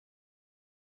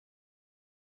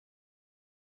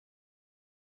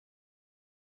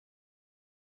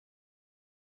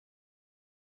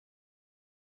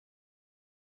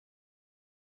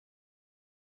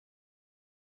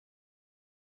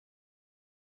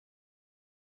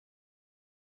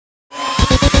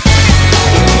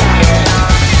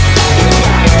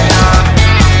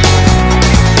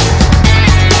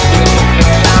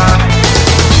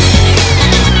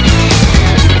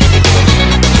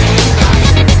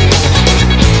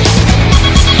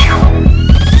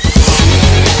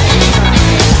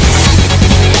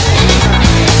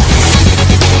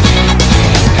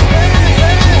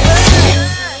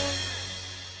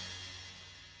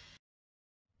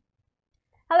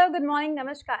Good morning,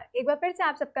 नमस्कार। एक बार फिर से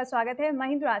आप सबका स्वागत है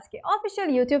महेंद्रास के ऑफिशियल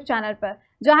यूट्यूब चैनल पर,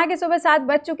 जहाँ के सुबह 7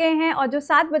 बज चुके हैं और जो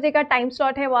 7 बजे का टाइम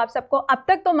स्लॉट है वो आप सबको अब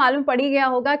तक तो मालूम पड़ ही गया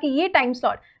होगा कि ये टाइम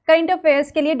स्लॉट करंट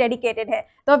अफेयर्स के लिए डेडिकेटेड है।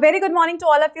 तो very good morning to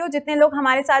all of you, जितने लोग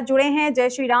हमारे साथ जुड़े हैं। जय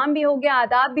श्री राम भी हो गया,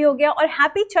 आदाब भी हो गया और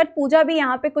हैप्पी छठ पूजा भी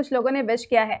यहाँ पे कुछ लोगों ने विश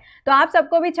किया है। तो आप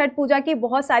सबको भी छठ पूजा की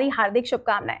बहुत सारी हार्दिक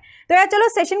शुभकामनाएं। तो यार चलो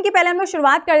सेशन की पहले हम लोग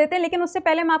शुरुआत कर देते हैं, लेकिन उससे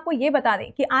पहले हम आपको ये बता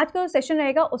दें कि आज का जो सेशन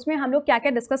रहेगा उसमें हम लोग क्या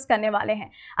क्या डिस्कस करने वाले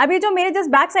हैं। अभी जो मेरे जस्ट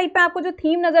बैक साइड पे आपको जो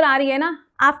थीम नजर आ रही है ना,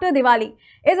 आफ्टर दिवाली,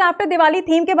 इस आफ्टर दिवाली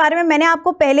थीम के बारे में मैंने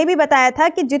आपको पहले भी बताया था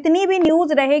कि जितनी भी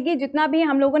न्यूज रहेगी, जितना भी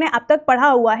हम लोगों ने अब तक पढ़ा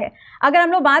हुआ है, अगर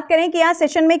हम लोग बात करें कि यार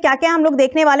सेशन में क्या क्या हम लोग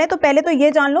देखने वाले हैं, तो पहले तो ये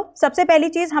जान लो, सबसे पहली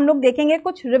चीज हम लोग देखेंगे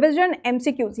कुछ रिविजन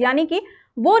एमसीक्यूज, यानी कि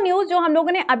वो न्यूज जो हम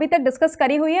लोगों ने अभी तक डिस्कस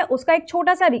करी हुई है उसका एक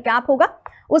छोटा सा रिकैप होगा।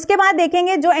 उसके बाद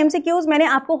देखेंगे जो एमसीक्यूज मैंने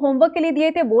आपको होमवर्क के लिए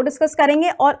दिए थे वो डिस्कस करेंगे,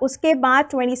 और उसके बाद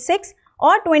 26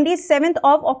 और 27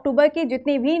 ऑफ अक्टूबर की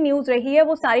जितनी भी न्यूज रही है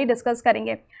वो सारी डिस्कस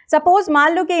करेंगे। सपोज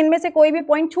मान लो कि इनमें से कोई भी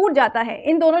पॉइंट छूट जाता है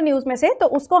इन दोनों न्यूज में से, तो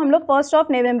उसको हम लोग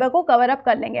 1 नवंबर को कवर अप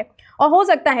कर लेंगे। और हो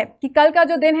सकता है कि कल का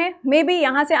जो दिन है मे बी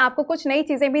यहाँ से आपको कुछ नई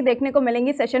चीजें भी देखने को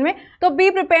मिलेंगी सेशन में। तो बी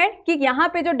प्रिपेयर्ड कि यहाँ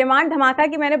पे जो डिमांड धमाका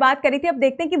की मैंने बात करी थी, अब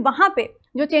देखते हैं कि वहां पे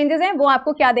जो चेंजेस हैं वो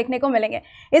आपको क्या देखने को मिलेंगे।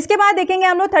 इसके बाद देखेंगे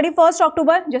हम लोग 31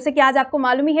 अक्टूबर, जैसे कि आज आपको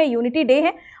मालूम ही है यूनिटी डे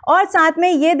है, और साथ में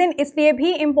ये दिन इसलिए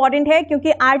भी इंपॉर्टेंट है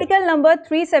क्योंकि आर्टिकल नंबर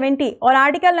 370 और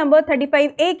आर्टिकल नंबर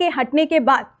 35A के हटने के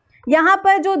बाद यहाँ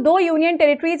पर जो 2 यूनियन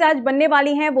टेरिटरीज आज बनने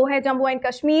वाली हैं वो है जम्मू एंड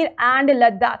कश्मीर एंड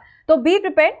लद्दाख। तो बी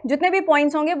प्रिपेयर्ड, जितने भी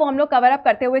पॉइंट्स होंगे वो हम लोग कवर अप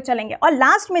करते हुए चलेंगे। और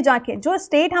लास्ट में जाके जो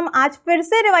स्टेट हम आज फिर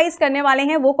से रिवाइज करने वाले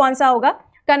हैं वो कौन सा होगा?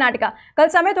 कर्नाटका। कल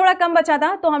समय थोड़ा कम बचा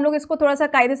था तो हम लोग इसको थोड़ा सा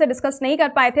कायदे से डिस्कस नहीं कर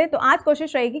पाए थे, तो आज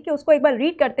कोशिश रहेगी कि उसको एक बार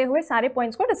रीड करते हुए सारे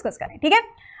पॉइंट्स को डिस्कस करें, ठीक है।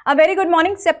 अब वेरी गुड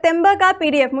मॉर्निंग। सितंबर का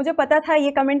पीडीएफ, मुझे पता था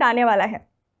ये कमेंट आने वाला है।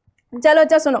 चलो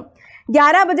अच्छा सुनो,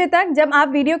 11 बजे तक जब आप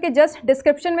वीडियो के जस्ट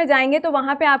डिस्क्रिप्शन में जाएंगे तो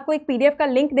वहां पे आपको एक पीडीएफ का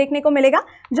लिंक देखने को मिलेगा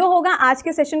जो होगा आज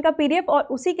के सेशन का पीडीएफ, और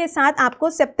उसी के साथ आपको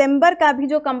सितंबर का भी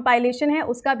जो कंपाइलेशन है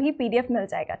उसका भी पीडीएफ मिल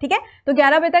जाएगा, ठीक है। तो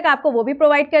 11 बजे तक आपको वो भी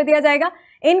प्रोवाइड कर दिया जाएगा।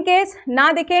 इन केस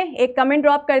ना दिखे एक कमेंट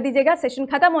ड्रॉप कर दीजिएगा सेशन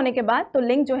खत्म होने के बाद, तो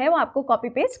लिंक जो है वो आपको कॉपी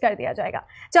पेस्ट कर दिया जाएगा।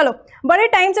 चलो, बड़े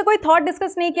टाइम से कोई थॉट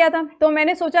डिस्कस नहीं किया था तो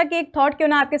मैंने सोचा कि एक थॉट क्यों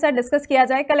ना आपके साथ डिस्कस किया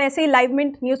जाए। कल ऐसे ही लाइव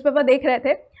मिंट न्यूज़पेपर देख रहे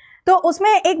थे तो उसमें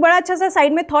एक बड़ा अच्छा सा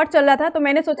साइड में थॉट चल रहा था, तो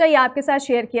मैंने सोचा ये आपके साथ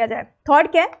शेयर किया जाए।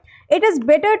 थॉट क्या है? It is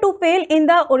better to fail in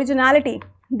the originality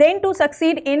then to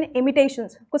succeed in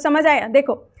imitations. कुछ समझ आया?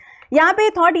 देखो यहाँ पे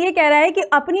थॉट ये कह रहा है कि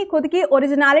अपनी खुद की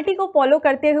ओरिजिनलिटी को फॉलो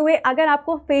करते हुए अगर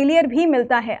आपको फेलियर भी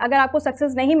मिलता है, अगर आपको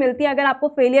सक्सेस नहीं मिलती, अगर आपको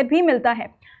फेलियर भी मिलता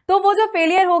है, तो वो जो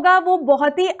फेलियर होगा वो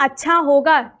बहुत ही अच्छा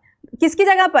होगा। किसकी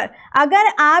जगह पर? अगर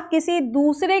आप किसी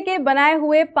दूसरे के बनाए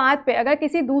हुए पाथ पे, अगर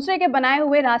किसी दूसरे के बनाए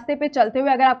हुए रास्ते पे चलते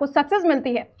हुए अगर आपको सक्सेस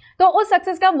मिलती है तो उस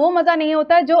सक्सेस का वो मजा नहीं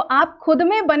होता जो आप खुद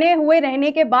में बने हुए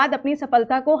रहने के बाद अपनी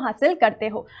सफलता को हासिल करते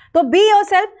हो। तो बी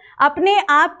योरसेल्फ, अपने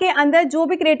आप के अंदर जो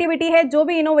भी क्रिएटिविटी है, जो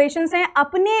भी इनोवेशंस हैं,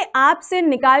 अपने आप से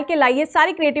निकाल के लाइए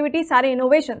सारी क्रिएटिविटी, सारे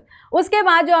इनोवेशन। उसके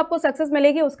बाद जो आपको सक्सेस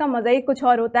मिलेगी उसका मजा ही कुछ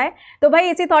और होता है। तो भाई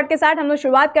इसी थॉट के साथ हम लोग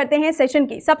शुरुआत करते हैं सेशन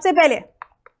की। सबसे पहले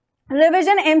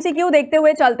रिवीजन एमसीक्यू देखते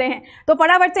हुए चलते हैं, तो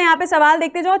फटाफट से यहाँ पे सवाल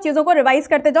देखते जाओ, चीजों को रिवाइज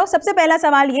करते जाओ। सबसे पहला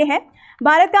सवाल ये है,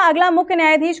 भारत का अगला मुख्य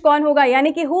न्यायाधीश कौन होगा,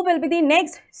 यानी कि who will be the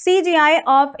next CGI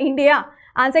of India?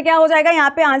 Answer क्या हो जाएगा? यहाँ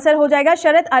पे आंसर हो जाएगा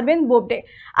शरद अरविंद बोबडे।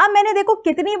 अब मैंने देखो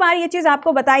कितनी बार ये चीज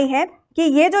आपको बताई है कि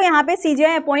ये जो यहाँ पे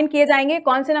सीजीआई अपॉइंट किए जाएंगे,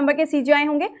 कौन से नंबर के सीजीआई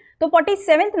होंगे? तो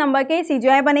 47 नंबर के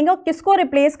सीजीआई बनेंगे। और किसको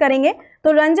रिप्लेस करेंगे?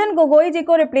 तो रंजन गोगोई जी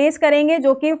को रिप्लेस करेंगे,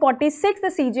 जो कि 46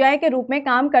 सीजीआई के रूप में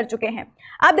काम कर चुके हैं।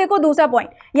 अब देखो दूसरा पॉइंट,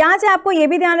 यहाँ से आपको ये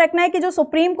भी ध्यान रखना है कि जो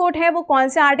सुप्रीम कोर्ट है वो कौन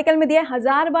से आर्टिकल में दिया है।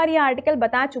 1000 बार ये आर्टिकल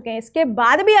बता चुके हैं, इसके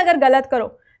बाद भी अगर गलत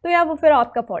करो तो यार वो फिर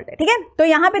आपका फॉल्ट है, ठीक है। तो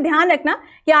यहाँ पे ध्यान रखना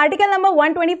कि आर्टिकल नंबर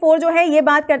 124 जो है ये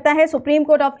बात करता है सुप्रीम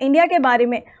कोर्ट ऑफ इंडिया के बारे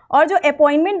में, और जो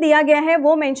अपॉइंटमेंट दिया गया है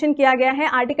वो मेंशन किया गया है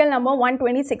आर्टिकल नंबर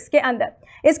 126 के अंदर।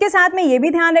 इसके साथ में ये भी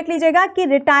ध्यान रख लीजिएगा कि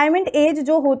रिटायरमेंट एज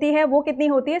जो होती है वो कितनी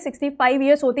होती है? 65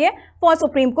 ईयर्स होती है फॉर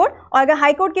सुप्रीम कोर्ट, और अगर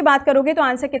हाई कोर्ट की बात करोगे तो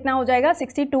आंसर कितना हो जाएगा?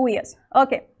 62 ईयर्स।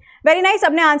 ओके, वेरी नाइस,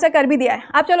 सबने आंसर कर भी दिया है।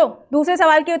 अब चलो दूसरे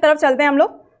सवाल की तरफ चलते हैं हम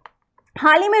लोग।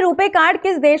 हाल ही में रुपे कार्ड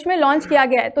किस देश में लॉन्च किया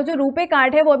गया है? तो जो रुपे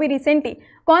कार्ड है वो अभी रिसेंटली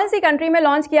कौन सी कंट्री में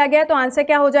लॉन्च किया गया है? तो आंसर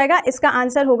क्या हो जाएगा? इसका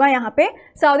आंसर होगा यहाँ पे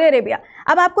सऊदी अरेबिया।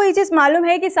 अब आपको ये चीज मालूम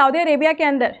है कि सऊदी अरेबिया के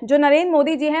अंदर जो नरेंद्र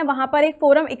मोदी जी हैं वहां पर एक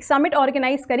फोरम, एक समिट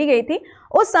ऑर्गेनाइज करी गई थी।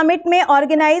 उस समिट में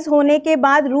ऑर्गेनाइज होने के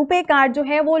बाद रुपे कार्ड जो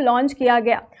है वो लॉन्च किया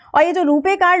गया, और ये जो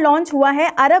रुपे कार्ड लॉन्च हुआ है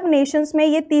अरब नेशंस में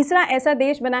ये तीसरा ऐसा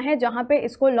देश बना है जहां पे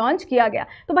इसको लॉन्च किया गया।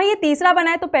 तो भाई ये तीसरा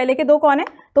बना है, तो पहले के दो कौन है?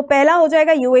 तो पहला हो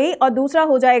जाएगा यूएई और दूसरा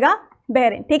हो जाएगा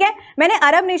बहरीन, ठीक है। मैंने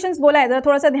अरब नेशंस बोला है, जरा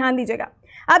थोड़ा सा ध्यान दीजिएगा।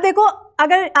 अब देखो,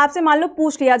 अगर आपसे मान लो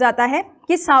पूछ लिया जाता है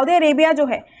कि सऊदी अरेबिया जो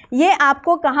है ये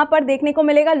आपको कहाँ पर देखने को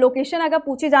मिलेगा, लोकेशन अगर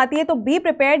पूछी जाती है तो बी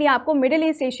प्रिपेयर्ड, ये आपको मिडिल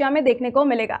ईस्ट एशिया में देखने को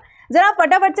मिलेगा। जरा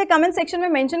फटाफट से कमेंट सेक्शन में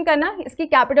मेंशन करना इसकी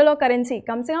कैपिटल और करेंसी,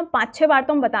 कम से कम 5-6 बार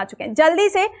तो हम बता चुके हैं। जल्दी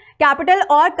से कैपिटल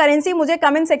और करेंसी मुझे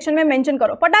कमेंट सेक्शन में मेंशन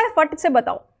करो, फटाफट से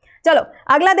बताओ। चलो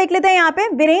अगला देख लेते हैं। यहाँ पे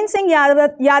वीरेंद्र सिंह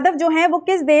यादव जो हैं वो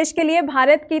किस देश के लिए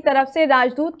भारत की तरफ से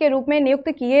राजदूत के रूप में नियुक्त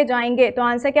किए जाएंगे, तो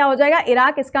आंसर क्या हो जाएगा,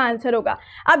 इराक इसका आंसर होगा।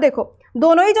 अब देखो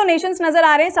दोनों ही जो नेशंस नजर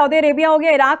आ रहे हैं, सऊदी अरेबिया हो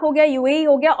गया, इराक हो गया, यूएई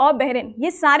हो गया और बहरीन,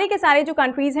 ये सारे के सारे जो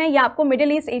कंट्रीज हैं ये आपको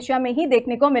मिडिल ईस्ट एशिया में ही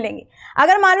देखने को मिलेंगे।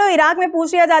 अगर मान लो इराक में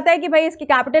पूछ लिया जाता है कि भाई इसकी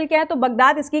कैपिटल क्या है, तो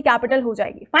बगदाद इसकी कैपिटल हो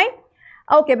जाएगी। फाइन,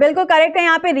 ओके, बिल्कुल करेक्ट है।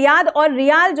 यहाँ पे रियाद और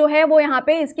रियाल जो है वो यहाँ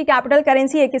पे इसकी कैपिटल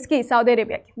करेंसी है किसकी, सऊदी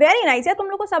अरेबिया की। वेरी नाइस है, तुम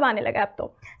लोग को सब आने लगा अब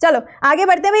तो। चलो आगे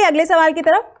बढ़ते हैं भाई अगले सवाल की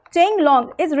तरफ। Cheng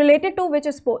long is related to which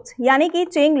sports, यानी कि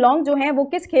चेंग लॉन्ग जो है वो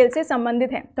किस खेल से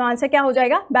संबंधित है, तो आंसर क्या हो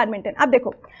जाएगा, बैडमिंटन। अब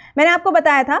देखो मैंने आपको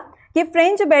बताया था कि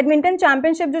फ्रेंच बैडमिंटन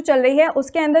चैंपियनशिप जो चल रही है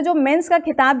उसके अंदर जो मेंस का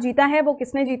खिताब जीता है वो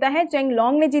किसने जीता है, चेंग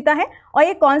लॉन्ग ने जीता है। और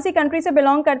ये कौन सी कंट्री से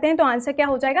बिलोंग करते हैं, तो आंसर क्या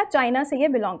हो जाएगा, चाइना से ये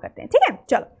बिलोंग करते हैं। ठीक है,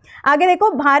 चलो आगे देखो,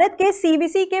 भारत के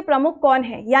सीवीसी के प्रमुख कौन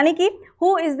है, यानी कि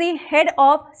who is the head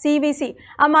of CVC.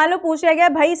 अब मान लो पूछ लिया गया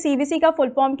भाई सीवीसी का फुल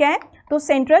फॉर्म क्या है, तो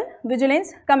सेंट्रल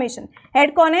विजिलेंस कमीशन।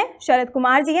 हेड कौन है, शरद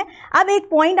कुमार जी है। अब एक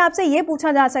पॉइंट आपसे ये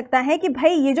पूछा जा सकता है कि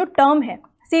भाई ये जो टर्म है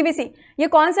सीवीसी, ये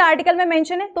कौन से आर्टिकल में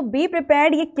मेंशन है, तो बी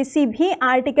प्रिपेयर्ड ये किसी भी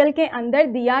आर्टिकल के अंदर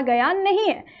दिया गया नहीं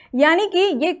है। यानी कि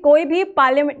ये कोई भी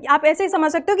पार्लियामेंट, आप ऐसे ही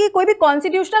समझ सकते हो कि कोई भी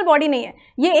कॉन्स्टिट्यूशनल बॉडी नहीं है,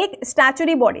 ये एक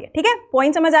स्टैच्यूटरी बॉडी है। ठीक है,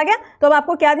 पॉइंट समझ आ गया। तो अब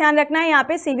आपको क्या ध्यान रखना है, यहाँ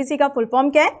पे सीवीसी का फुल फॉर्म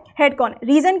क्या है, हेड कौन है,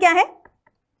 रीजन क्या है,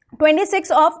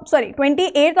 28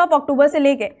 अक्टूबर से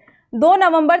लेके 2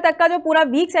 नवंबर तक का जो पूरा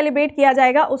वीक सेलिब्रेट किया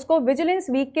जाएगा उसको विजिलेंस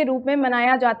वीक के रूप में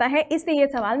मनाया जाता है, इसलिए ये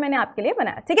सवाल मैंने आपके लिए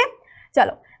बनाया। ठीक है,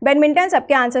 चलो बैडमिंटन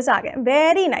सबके आंसर्स आ गए,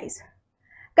 वेरी नाइस।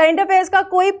 करंट अफेयर्स का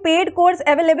कोई पेड कोर्स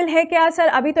अवेलेबल है क्या सर,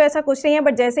 अभी तो ऐसा कुछ नहीं है,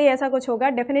 बट जैसे ही ऐसा कुछ होगा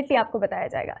डेफिनेटली आपको बताया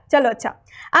जाएगा। चलो अच्छा,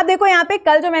 अब देखो यहाँ पे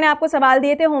कल जो मैंने आपको सवाल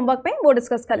दिए थे होमवर्क पे वो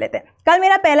डिस्कस कर लेते हैं। कल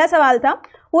मेरा पहला सवाल था,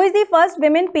 who is the first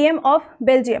women PM of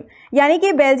Belgium, यानी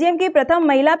कि बेल्जियम की प्रथम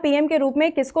महिला पीएम के रूप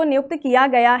में किसको नियुक्त किया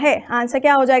गया है, आंसर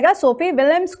क्या हो जाएगा, सोफी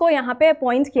विलियम्स को यहाँ पे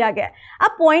अपॉइंट किया गया है।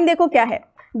 अब पॉइंट देखो क्या है,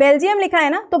 बेल्जियम लिखा है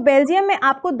ना, तो बेल्जियम में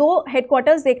आपको 2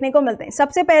 हेडक्वार्टर्स देखने को मिलते हैं।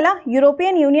 सबसे पहला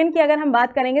यूरोपियन यूनियन की अगर हम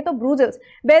बात करेंगे तो ब्रुसेल्स,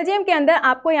 बेल्जियम के अंदर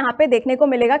आपको यहाँ पे देखने को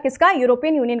मिलेगा किसका,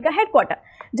 यूरोपियन यूनियन का हेडक्वार्टर।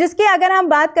 जिसकी अगर हम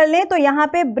बात कर लें तो यहाँ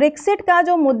पे ब्रेक्सिट का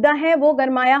जो मुद्दा है वो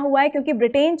गरमाया हुआ है, क्योंकि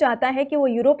ब्रिटेन चाहता है कि वो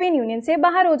यूरोपियन यूनियन से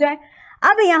बाहर हो जाए।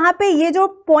 अब यहाँ पे ये जो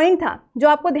पॉइंट था जो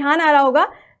आपको ध्यान आ रहा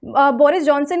होगा बोरिस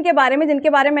जॉनसन के बारे में, जिनके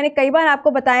बारे में मैंने कई बार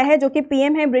आपको बताया है, जो कि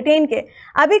पीएम है ब्रिटेन के।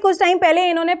 अभी कुछ टाइम पहले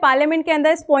इन्होंने पार्लियामेंट के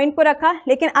अंदर इस पॉइंट को रखा,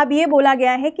 लेकिन अब ये बोला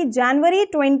गया है कि जनवरी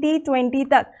 2020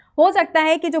 तक हो सकता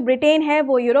है कि जो ब्रिटेन है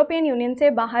वो यूरोपियन यूनियन से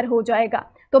बाहर हो जाएगा।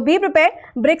 तो बी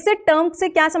प्रिपेयर्ड, ब्रेक्सिट टर्म से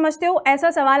क्या समझते हो,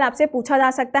 ऐसा सवाल आपसे पूछा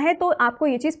जा सकता है, तो आपको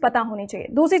ये चीज़ पता होनी चाहिए।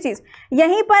 दूसरी चीज़,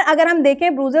 यहीं पर अगर हम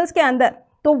देखें ब्रुसेल्स के अंदर,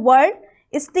 तो वर्ल्ड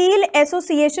स्टील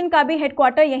एसोसिएशन का भी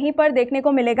हेडक्वार्टर यहीं पर देखने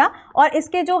को मिलेगा, और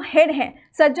इसके जो हेड हैं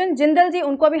सज्जन जिंदल जी,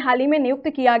 उनको भी हाल ही में नियुक्त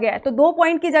किया गया है। तो 2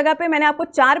 पॉइंट की जगह पे मैंने आपको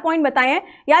 4 पॉइंट बताए हैं,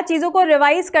 या चीज़ों को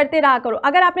रिवाइज करते रहा करो।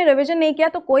 अगर आपने रिवीजन नहीं किया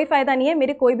तो कोई फायदा नहीं है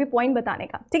मेरे कोई भी पॉइंट बताने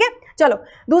का। ठीक है, चलो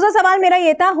दूसरा सवाल मेरा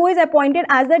ये था, who is appointed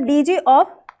as the DG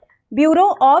of bureau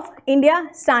of India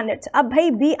standards. अब भाई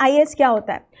BIS क्या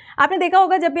होता है, आपने देखा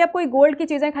होगा जब भी आप कोई गोल्ड की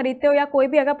चीज़ें खरीदते हो या कोई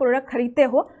भी अगर प्रोडक्ट खरीदते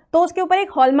हो तो उसके ऊपर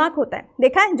एक हॉलमार्क होता है,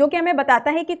 देखा है, जो कि हमें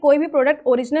बताता है कि कोई भी प्रोडक्ट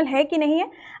ओरिजिनल है कि नहीं है।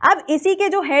 अब इसी के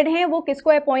जो हेड हैं वो किसको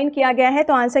अपॉइंट किया गया है,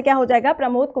 तो आंसर क्या हो जाएगा,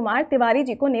 प्रमोद कुमार तिवारी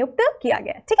जी को नियुक्त किया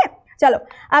गया है। ठीक है, चलो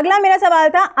अगला मेरा सवाल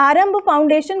था, आरंभ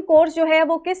फाउंडेशन कोर्स जो है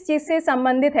वो किस चीज़ से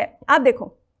संबंधित है। अब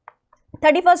देखो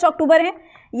 31 अक्टूबर है,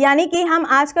 यानी कि हम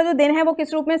आज का जो दिन है वो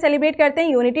किस रूप में सेलिब्रेट करते हैं,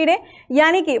 यूनिटी डे,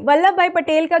 यानी कि वल्लभ भाई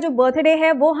पटेल का जो बर्थडे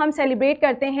है वो हम सेलिब्रेट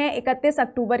करते हैं 31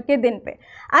 अक्टूबर के दिन पे।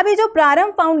 अब ये जो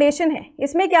प्रारंभ फाउंडेशन है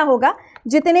इसमें क्या होगा,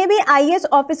 जितने भी IAS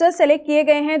ऑफिसर सेलेक्ट किए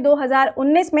गए हैं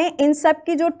 2019 में, इन सब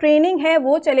की जो ट्रेनिंग है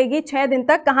वो चलेगी 6 दिन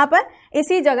तक। कहाँ पर,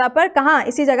 इसी जगह पर, कहाँ,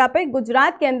 इसी जगह पर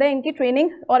गुजरात के अंदर इनकी ट्रेनिंग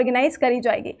ऑर्गेनाइज करी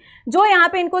जाएगी। जो यहाँ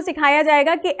पे इनको सिखाया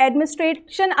जाएगा कि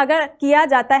एडमिनिस्ट्रेशन अगर किया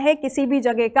जाता है किसी भी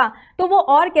जगह का तो वो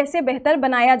और कैसे बेहतर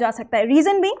बनाया जा सकता है।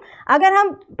 रीज़न भी, अगर हम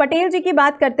पटेल जी की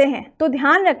बात करते हैं तो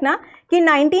ध्यान रखना कि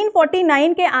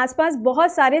 1949 के आसपास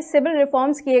बहुत सारे सिविल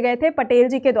रिफॉर्म्स किए गए थे पटेल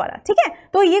जी के द्वारा। ठीक है,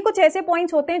 तो ये कुछ ऐसे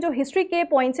पॉइंट्स होते हैं जो हिस्ट्री के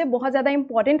पॉइंट से बहुत ज़्यादा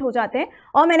इंपॉर्टेंट हो जाते हैं।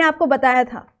 और मैंने आपको बताया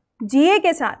था GA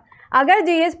के साथ अगर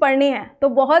GS पढ़नी है तो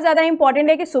बहुत ज़्यादा इंपॉर्टेंट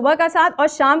है कि सुबह का 7 और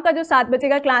शाम का जो 7 बजे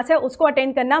का क्लास है उसको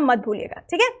अटेंड करना मत भूलिएगा।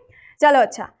 ठीक है, चलो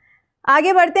अच्छा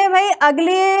आगे बढ़ते हैं भाई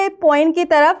अगले पॉइंट की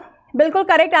तरफ। बिल्कुल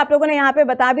करेक्ट, आप लोगों ने यहाँ पे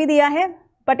बता भी दिया है।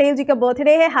 पटेल जी का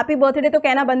बर्थडे है, हैप्पी बर्थडे तो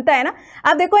कहना बनता है ना।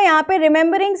 अब देखो यहाँ पे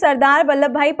रिमेंबरिंग सरदार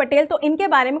वल्लभ भाई पटेल, तो इनके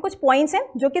बारे में कुछ पॉइंट्स हैं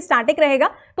जो कि स्टैटिक रहेगा,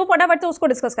 तो फटाफट से उसको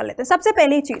डिस्कस कर लेते हैं। सबसे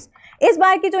पहली चीज, इस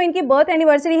बार की जो इनकी बर्थ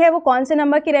एनिवर्सरी है वो कौन से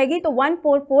नंबर की रहेगी, तो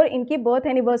 144 इनकी बर्थ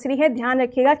एनिवर्सरी है, ध्यान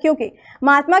रखिएगा, क्योंकि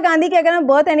महात्मा गांधी की अगर हम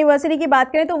बर्थ एनिवर्सरी की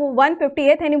बात करें तो वो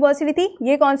 158th एनिवर्सरी थी,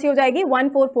 ये कौन सी हो जाएगी,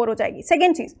 144 हो जाएगी।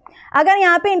 सेकेंड चीज, अगर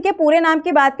यहाँ पे इनके पूरे नाम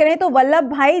की बात करें तो वल्लभ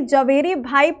भाई जवेरी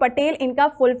भाई पटेल इनका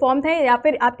फुल फॉर्म है, या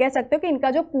फिर आप कह सकते हो कि इनका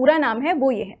जो पूरा नाम है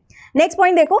वो ये है। नेक्स्ट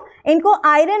पॉइंट देखो, इनको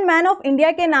आयरन मैन ऑफ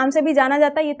इंडिया के नाम से भी जाना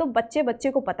जाता है, ये तो बच्चे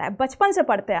बच्चे को पता है, बचपन से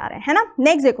पढ़ते आ रहे हैं, है ना।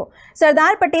 नेक्स्ट देखो,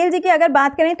 सरदार पटेल जी की अगर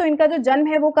बात करें तो इनका जो जन्म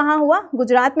है वो कहाँ हुआ,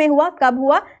 गुजरात में हुआ। कब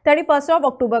हुआ, 31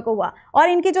 अक्टूबर को हुआ। और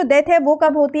इनकी जो डेथ है वो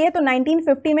कब होती है, तो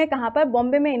 1950 में, कहाँ पर,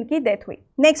 बॉम्बे में इनकी डेथ हुई।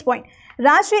 नेक्स्ट पॉइंट,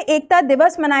 राष्ट्रीय एकता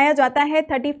दिवस मनाया जाता है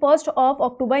 31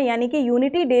 अक्टूबर, यानी कि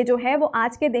यूनिटी डे जो है वो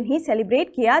आज के दिन ही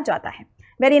सेलिब्रेट किया जाता है।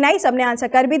 वेरी नाइस, सबने आंसर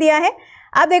कर भी दिया है।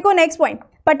 अब देखो नेक्स्ट पॉइंट,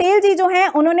 पटेल जी जो हैं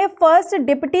उन्होंने फर्स्ट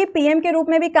डिप्टी पीएम के रूप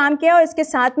में भी काम किया और इसके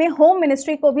साथ में होम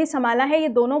मिनिस्ट्री को भी संभाला है। ये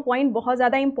दोनों पॉइंट बहुत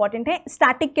ज़्यादा इंपॉर्टेंट है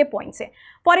स्टैटिक के पॉइंट से।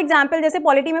 फॉर एग्जाम्पल, जैसे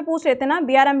पॉलिटी में पूछ लेते हैं ना,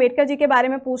 BR अम्बेडकर जी के बारे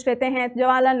में पूछ लेते हैं,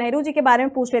 जवाहरलाल नेहरू जी के बारे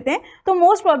में पूछ लेते हैं, तो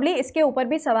मोस्ट प्रॉब्ली इसके ऊपर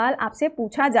भी सवाल आपसे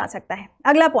पूछा जा सकता है।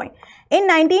 अगला पॉइंट, इन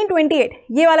 1928,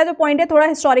 ये वाला जो पॉइंट है थोड़ा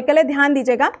हिस्टोरिकल है, ध्यान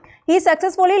दीजिएगा। ही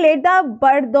successfully lead the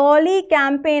Bardoli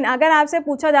campaign. अगर आपसे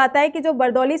पूछा जाता है कि जो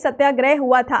बरदौली सत्याग्रह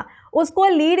हुआ था उसको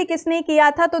लीड किसने किया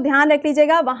था, तो ध्यान रख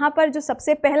लीजिएगा, वहां पर जो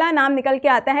सबसे पहला नाम निकल के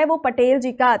आता है वो पटेल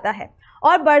जी का आता है।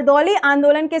 और बरदौली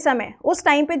आंदोलन के समय उस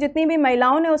टाइम पे जितनी भी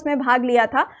महिलाओं ने उसमें भाग लिया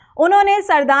था, उन्होंने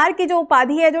सरदार की जो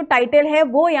उपाधि है, जो टाइटल है,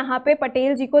 वो यहाँ पे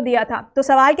पटेल जी को दिया था। तो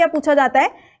सवाल क्या पूछा जाता है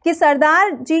कि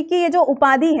सरदार जी की ये जो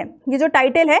उपाधि है, ये जो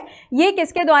टाइटल है, ये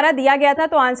किसके द्वारा दिया गया था,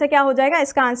 तो आंसर क्या हो जाएगा,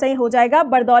 इसका आंसर ही हो जाएगा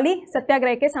बरदौली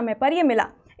सत्याग्रह के समय पर ये मिला।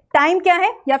 टाइम क्या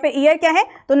है या फिर ईयर क्या है,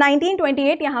 तो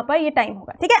 1928 यहाँ पर ये टाइम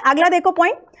होगा। ठीक है, अगला देखो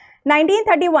पॉइंट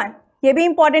 1931, ये भी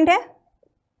इंपॉर्टेंट है।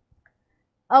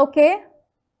 ओके,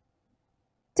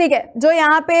 ठीक है, जो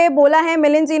यहाँ पे बोला है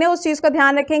मिलिंद जी ने, उस चीज का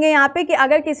ध्यान रखेंगे यहाँ पे कि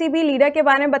अगर किसी भी लीडर के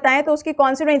बारे में बताएं तो उसकी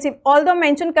कॉन्स्टिट्यूएंसी ऑल्दो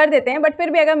मेंशन कर देते हैं, बट फिर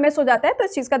भी अगर मिस हो जाता है तो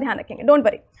इस चीज का ध्यान रखेंगे, डोंट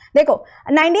वरी। देखो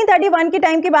 1931 की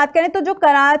टाइम की बात करें तो जो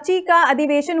कराची का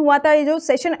अधिवेशन हुआ था, ये जो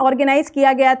सेशन ऑर्गेनाइज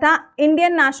किया गया था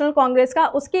इंडियन नेशनल कांग्रेस का,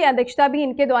 उसकी अध्यक्षता भी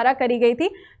इनके द्वारा करी गई थी।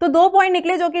 तो 2 पॉइंट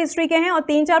निकले जो कि हिस्ट्री के हैं और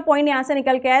 3-4 पॉइंट यहाँ से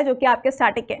निकल के आए जो कि आपके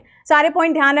स्टैटिक के। सारे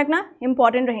पॉइंट ध्यान रखना,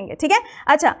 इंपॉर्टेंट रहेंगे। ठीक है,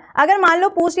 अच्छा, अगर मान लो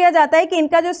पूछ लिया जाता है कि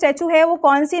इनका जो स्टैचू है वो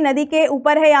कौन सी नदी के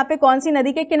ऊपर है या पे कौन सी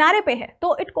नदी के किनारे पे है,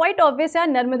 तो इट क्वाइट ऑब्वियस है,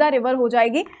 नर्मदा रिवर हो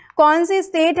जाएगी। कौन सी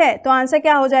स्टेट है, तो आंसर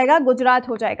क्या हो जाएगा, गुजरात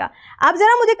हो जाएगा। अब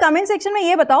जरा मुझे कमेंट सेक्शन में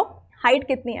ये बताओ हाइट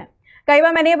कितनी है। कई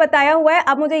बार मैंने ये बताया हुआ है,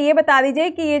 अब मुझे ये बता दीजिए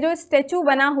कि ये जो स्टैचू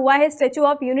बना हुआ है, स्टैचू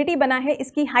ऑफ यूनिटी बना है,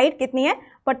 इसकी हाइट कितनी है।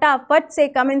 फटाफट से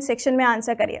कमेंट सेक्शन में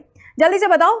आंसर करिए, जल्दी से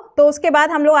बताओ। तो उसके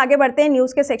बाद हम लोग आगे बढ़ते हैं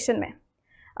न्यूज़ के सेक्शन में।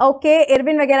 ओके,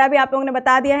 इरविन वगैरह भी आप लोगों ने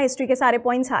बता दिया है, हिस्ट्री के सारे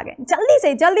पॉइंट्स आ गए।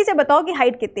 जल्दी से बताओ कि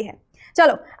हाइट कितनी है।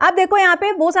 चलो अब देखो यहाँ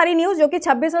पे वो सारी न्यूज़ जो कि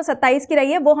 26 और 27 की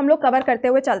रही है वो हम लोग कवर करते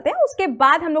हुए चलते हैं। उसके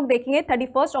बाद हम लोग देखेंगे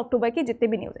 31 अक्टूबर की जितनी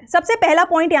भी न्यूज़ है। सबसे पहला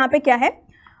पॉइंट यहाँ पे क्या है,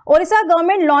 Odisha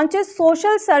government launches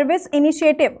social service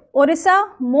initiative Odisha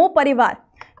मो परिवार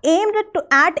aimed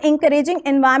at encouraging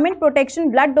environment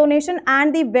protection, blood donation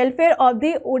and the welfare of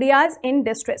the Odias in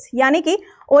distress। यानी कि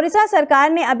ओडिशा सरकार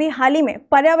ने अभी हाल ही में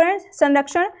पर्यावरण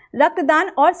संरक्षण,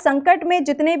 रक्तदान और संकट में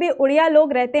जितने भी उड़िया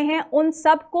लोग रहते हैं उन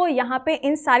सबको यहाँ पे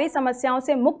इन सारी समस्याओं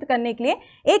से मुक्त करने के लिए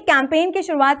एक कैंपेन की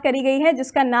शुरुआत करी गई है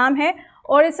जिसका नाम है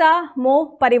ओडिशा मो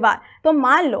परिवार। तो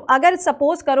मान लो अगर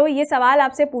सपोज करो ये सवाल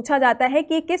आपसे पूछा जाता है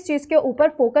कि किस चीज़ के ऊपर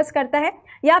फोकस करता है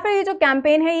या फिर ये जो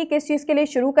कैंपेन है ये किस चीज़ के लिए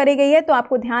शुरू करी गई है, तो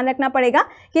आपको ध्यान रखना पड़ेगा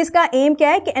कि इसका एम क्या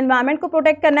है कि एनवायरनमेंट को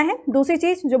प्रोटेक्ट करना है। दूसरी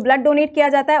चीज़ जो ब्लड डोनेट किया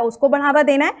जाता है उसको बढ़ावा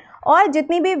देना है और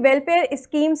जितनी भी वेलफेयर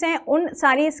स्कीम्स हैं उन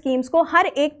सारी स्कीम्स को हर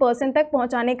एक पर्सन तक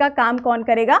पहुंचाने का काम कौन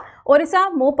करेगा, ओडिशा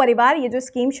मो परिवार ये जो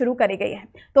स्कीम शुरू करी गई है।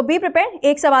 तो बी प्रिपेयर्ड,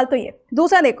 एक सवाल तो ये।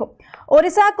 दूसरा देखो,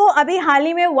 ओडिशा को अभी हाल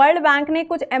ही में वर्ल्ड बैंक ने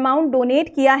कुछ अमाउंट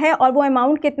डोनेट किया है और वो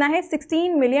अमाउंट कितना है,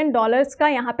 $16 मिलियन का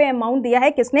यहाँ पे अमाउंट दिया है।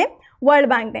 किसने, वर्ल्ड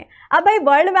बैंक ने। अब भाई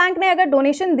वर्ल्ड बैंक ने अगर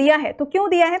डोनेशन दिया है तो क्यों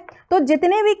दिया है, तो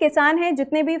जितने भी किसान हैं,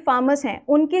 जितने भी फार्मर्स हैं,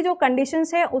 उनकी जो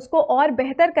कंडीशंस है उसको और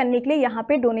बेहतर करने के लिए यहाँ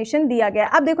पे डोनेशन दिया गया।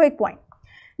 अब देखो एक पॉइंट,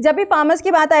 जब भी फार्मर्स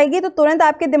की बात आएगी तो तुरंत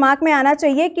आपके दिमाग में आना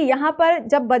चाहिए कि यहाँ पर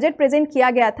जब बजट प्रेजेंट किया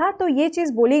गया था तो ये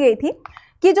चीज़ बोली गई थी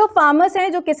कि जो फार्मर्स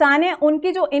हैं, जो किसान हैं,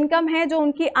 उनकी जो इनकम है, जो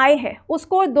उनकी आय है,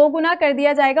 उसको 2 गुना कर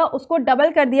दिया जाएगा, उसको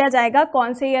डबल कर दिया जाएगा।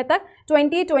 कौन से ईयर तक,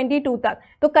 2022 तक।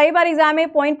 तो कई बार एग्जाम में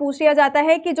पॉइंट पूछ लिया जाता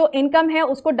है कि जो इनकम है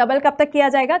उसको डबल कब तक किया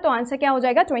जाएगा, तो आंसर क्या हो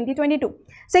जाएगा, 2022।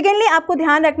 सेकेंडली आपको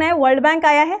ध्यान रखना है वर्ल्ड बैंक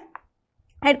आया है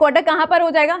हेडक्वार्टर कहाँ पर हो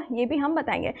जाएगा ये भी हम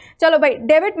बताएंगे। चलो भाई,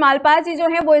 डेविड मालपास जी जो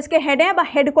है वो इसके हेड हैं,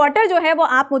 हेडक्वार्टर जो है वो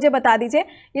आप मुझे बता दीजिए।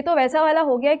 ये तो वैसा वाला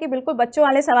हो गया कि बिल्कुल बच्चों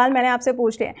वाले सवाल मैंने आपसे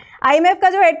पूछ लिए। आईएमएफ का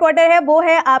जो हेडक्वार्टर है वो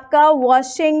है आपका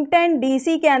वॉशिंगटन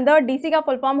डीसी के अंदर। डीसी का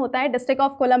फुल फॉर्म होता है डिस्ट्रिक्ट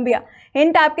ऑफ कोलंबिया।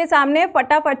 हिंट आपके सामने,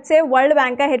 फटाफट से वर्ल्ड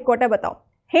बैंक का हेडक्वार्टर बताओ।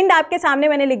 हिंट आपके सामने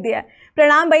मैंने लिख दिया है।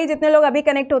 प्रणाम भाई जितने लोग अभी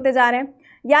कनेक्ट होते जा रहे हैं।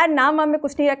 यार नाम वाम में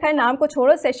कुछ नहीं रखा है, नाम को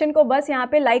छोड़ो, सेशन को बस यहाँ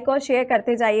पे लाइक और शेयर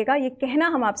करते जाइएगा, ये कहना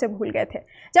हम आपसे भूल गए थे।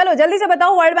 चलो जल्दी से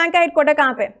बताओ वर्ल्ड बैंक का हेडक्वार्टर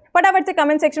कहाँ पे, फटाफट से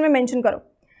कमेंट सेक्शन में मेंशन करो।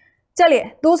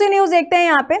 चलिए दूसरी न्यूज़ देखते हैं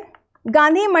यहाँ पे।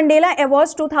 गांधी मंडेला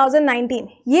अवार्ड्स 2019,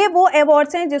 ये वो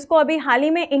अवार्ड्स हैं जिसको अभी हाल ही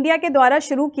में इंडिया के द्वारा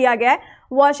शुरू किया गया है,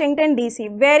 वॉशिंगटन डीसी।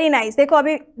 Very nice. देखो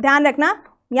अभी ध्यान रखना,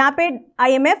 यहाँ पे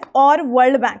आईएमएफ और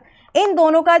वर्ल्ड बैंक इन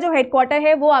दोनों का जो हेडक्वार्टर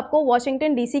है वो आपको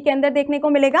वॉशिंगटन डीसी के अंदर देखने को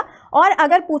मिलेगा। और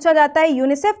अगर पूछा जाता है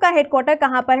यूनिसेफ का हेडक्वार्टर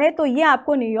कहाँ पर है तो ये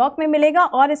आपको न्यूयॉर्क में मिलेगा।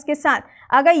 और इसके साथ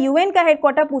अगर यूएन का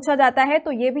हेडक्वार्टर पूछा जाता है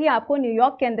तो ये भी आपको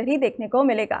न्यूयॉर्क के अंदर ही देखने को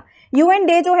मिलेगा। यूएन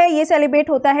डे जो है ये सेलिब्रेट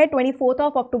होता है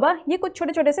 24 अक्टूबर। ये कुछ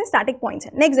छोटे छोटे से स्टैटिक पॉइंट्स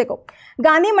हैं। नेक्स्ट देखो,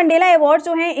 गांधी मंडेला अवार्ड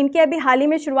जो है इनके अभी हाल ही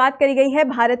में शुरुआत करी गई है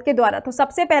भारत के द्वारा। तो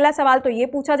सबसे पहला सवाल तो ये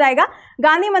पूछा जाएगा,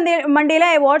 गांधी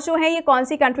मंडेला अवार्ड जो है ये कौन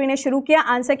सी कंट्री ने शुरू किया?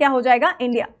 आंसर क्या हो जाएगा?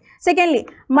 इंडिया। सेकेंडली,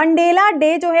 मंडेला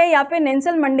डे जो है या फिर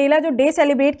नेल्सन मंडेला जो डे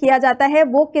सेलिब्रेट किया जाता है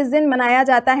वो किस दिन मनाया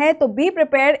जाता है? तो बी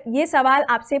प्रिपेयर, ये सवाल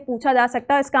आपसे पूछा जा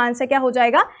सकता है। इसका आंसर क्या हो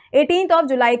जाएगा? 18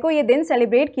 जुलाई को ये दिन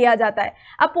सेलिब्रेट किया जाता है।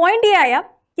 अब पॉइंट ये आया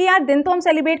कि यार दिन तो हम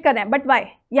सेलिब्रेट कर रहे हैं, बट वाई,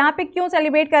 यहाँ पे क्यों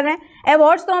सेलिब्रेट कर रहे हैं?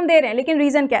 अवार्ड्स तो हम दे रहे हैं, लेकिन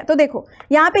रीजन क्या है? तो देखो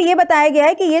यहाँ पे ये बताया गया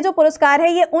है कि ये जो पुरस्कार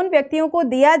है ये उन व्यक्तियों को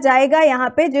दिया जाएगा यहाँ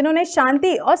पे जिन्होंने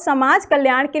शांति और समाज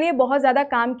कल्याण के लिए बहुत ज्यादा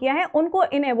काम किया है, उनको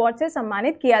इन अवार्ड से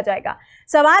सम्मानित किया जाएगा।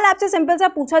 सवाल आपसे सिंपल सा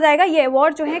पूछा जाएगा, ये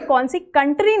अवार्ड जो है कौन सी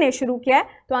कंट्री ने शुरू किया है?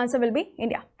 तो answer will be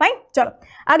India. Fine, चलो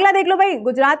अगला देख लो भाई,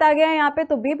 गुजरात आ गया है यहाँ पे।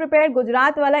 तो बी प्रिपेयर,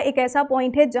 गुजरात वाला एक ऐसा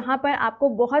पॉइंट है जहां पर आपको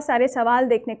बहुत सारे सवाल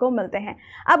देखने को मिलते हैं।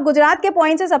 अब गुजरात के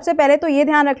पॉइंट से सबसे पहले तो ये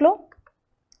ध्यान रख लो,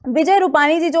 विजय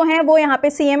रूपाणी जी जो हैं वो यहाँ पे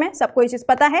सीएम है, सबको ये चीज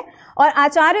पता है। और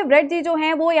आचार्य व्रत जी जो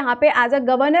हैं वो यहाँ पे एज अ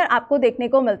गवर्नर आपको देखने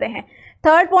को मिलते हैं।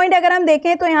 थर्ड पॉइंट अगर हम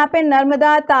देखें तो यहाँ पे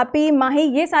नर्मदा, तापी, माही,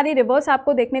 ये सारी रिवर्स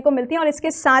आपको देखने को मिलती हैं। और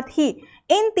इसके साथ ही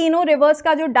इन तीनों रिवर्स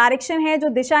का जो डायरेक्शन है, जो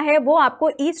दिशा है, वो आपको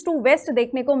ईस्ट टू वेस्ट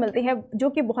देखने को मिलती है, जो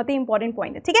कि बहुत ही इंपॉर्टेंट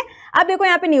पॉइंट है। ठीक है, अब देखो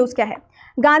यहाँ पे न्यूज क्या है।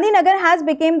 Gandhinagar has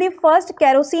became the first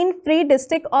kerosene free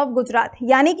district of Gujarat,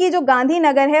 यानी कि जो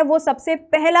गांधीनगर है वो सबसे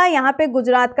पहला यहाँ पे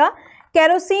गुजरात का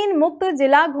केरोसिन मुक्त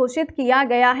जिला घोषित किया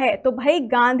गया है। तो भाई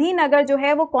गांधीनगर जो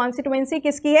है वो कॉन्स्टिट्यूएंसी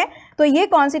किसकी है? तो ये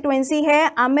कॉन्स्टिट्यूएंसी है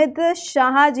अमित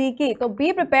शाह जी की। तो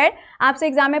बी प्रिपेयर्ड, आपसे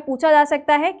एग्जाम में पूछा जा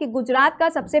सकता है कि गुजरात का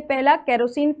सबसे पहला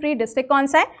केरोसिन फ्री डिस्ट्रिक्ट कौन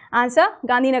सा है? आंसर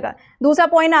गांधीनगर। दूसरा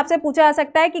पॉइंट आपसे पूछा जा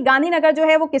सकता है कि गांधीनगर जो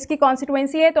है वो किसकी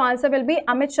कॉन्स्टिट्यूएंसी है? तो answer will be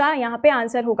Amit Shah, यहाँ पे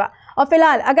आंसर होगा। और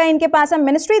फिलहाल अगर इनके पास हम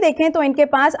मिनिस्ट्री देखें तो इनके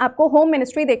पास आपको होम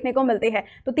मिनिस्ट्री देखने को मिलती है।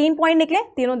 तो 3 पॉइंट निकले,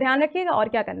 तीनों ध्यान रखिएगा और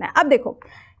क्या करना है। अब देखो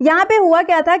यहाँ पे हुआ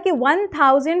क्या था कि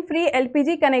 1000 फ्री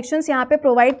एलपीजी कनेक्शंस यहाँ पे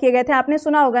प्रोवाइड किए गए थे। आपने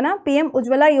सुना होगा ना पीएम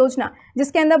उज्ज्वला योजना,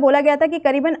 जिसके अंदर बोला गया था कि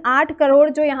करीबन 8 करोड़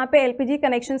जो यहाँ पे एलपीजी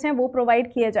कनेक्शंस हैं वो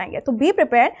प्रोवाइड किए जाएंगे। तो बी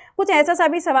प्रिपेयर, कुछ ऐसा सा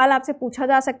भी सवाल आपसे पूछा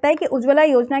जा सकता है कि उज्ज्वला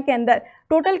योजना के अंदर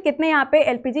टोटल कितने यहाँ पे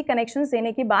एलपीजी कनेक्शंस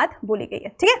देने की बात बोली गई है।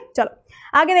 ठीक है, चलो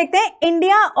आगे देखते हैं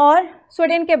इंडिया और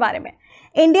स्वीडन के बारे में।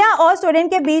 इंडिया और स्वीडन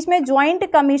के बीच में joint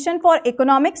commission for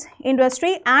economics,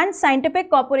 industry and scientific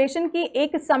corporation की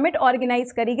एक समिट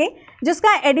ऑर्गेनाइज करी गई,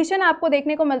 जिसका एडिशन आपको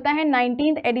देखने को मिलता है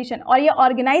 19th एडिशन। और ये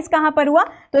ऑर्गेनाइज कहां पर हुआ?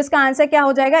 तो इसका आंसर क्या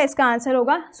हो जाएगा? इसका आंसर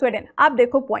होगा स्वीडन। आप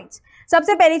देखो पॉइंट्स,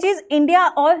 सबसे पहली चीज इंडिया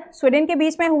और स्वीडन के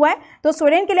बीच में हुआ है। तो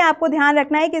स्वीडन के लिए आपको ध्यान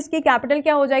रखना है कि इसकी कैपिटल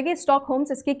क्या हो जाएगी?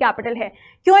 स्टॉकहोम्स इसकी कैपिटल है।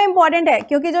 क्यों इंपॉर्टेंट है?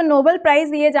 क्योंकि जो नोबेल प्राइज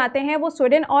दिए जाते हैं वो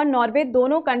स्वीडन और नॉर्वे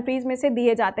दोनों कंट्रीज में से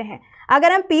दिए जाते हैं।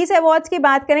 अगर हम पीस अवार्ड्स की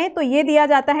बात करें तो ये दिया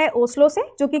जाता है ओस्लो से,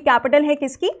 जो कि कैपिटल है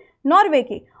किसकी? नॉर्वे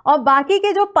की। और बाकी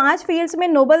के जो 5 फील्ड्स में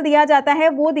नोबेल दिया जाता है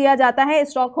वो दिया जाता है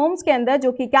स्टॉकहोम्स के अंदर,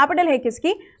 जो कि कैपिटल है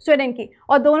किसकी? स्वीडन की।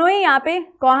 और दोनों ही यहाँ पे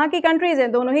कहाँ की कंट्रीज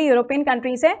हैं? दोनों ही यूरोपियन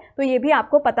कंट्रीज हैं। तो ये भी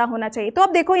आपको पता होना चाहिए। तो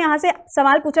अब देखो यहाँ से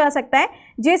सवाल पूछा जा सकता है,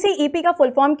 JCEP का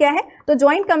फुल फॉर्म क्या है? तो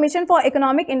joint commission for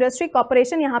economic industry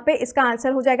corporation, यहाँ पे इसका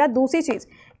आंसर हो जाएगा। दूसरी चीज,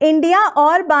 इंडिया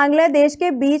और बांग्लादेश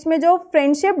के बीच में जो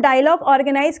फ्रेंडशिप डायलॉग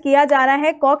ऑर्गेनाइज किया जा रहा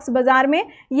है कॉक्स बाजार में,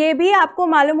 ये भी आपको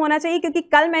मालूम होना चाहिए क्योंकि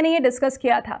कल मैंने ये डिस्कस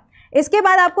किया था। इसके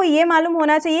बाद आपको ये मालूम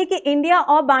होना चाहिए कि इंडिया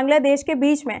और बांग्लादेश के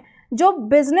बीच में जो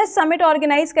बिजनेस समिट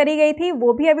ऑर्गेनाइज करी गई थी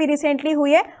वो भी अभी रिसेंटली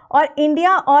हुई है। और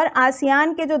इंडिया और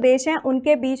आसियान के जो देश हैं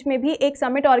उनके बीच में भी एक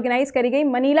समिट ऑर्गेनाइज करी गई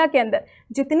मनीला के अंदर।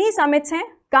 जितनी समिट्स हैं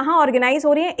कहाँ ऑर्गेनाइज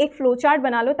हो रही है, एक फ्लो चार्ट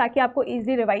बना लो ताकि आपको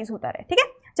इजीली रिवाइज होता रहे। ठीक है,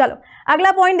 चलो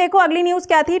अगला पॉइंट देखो, अगली न्यूज़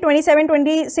क्या थी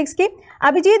 27-26 की।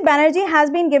 Abhijit Banerjee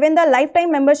has been given the life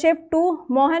time membership to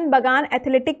Mohan बगान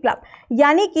एथलेटिक क्लब,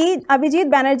 यानी कि अभिजीत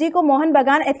बैनर्जी को मोहन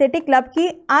बगान एथलेटिक क्लब की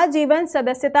आजीवन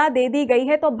सदस्यता दे दी गई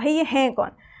है। तो भाई ये हैं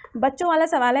कौन? बच्चों वाला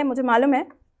सवाल है, मुझे मालूम है।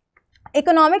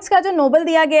 इकोनॉमिक्स का जो नोबेल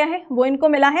दिया गया है वो इनको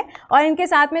मिला है और इनके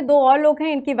साथ में 2 और लोग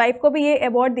हैं, इनकी वाइफ को भी ये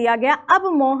अवार्ड दिया गया। अब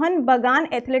मोहन बगान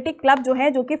एथलेटिक क्लब जो है,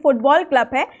 जो कि फुटबॉल क्लब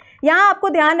है, यहाँ आपको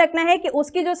ध्यान रखना है कि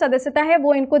उसकी जो सदस्यता है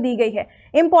वो इनको दी गई है।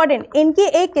 इंपॉर्टेंट, इनकी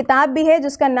एक किताब भी है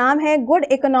जिसका नाम है good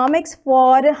economics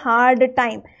for hard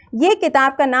time. ये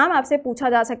किताब का नाम आपसे पूछा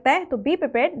जा सकता है, तो be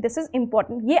prepared, this is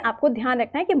important. ये आपको ध्यान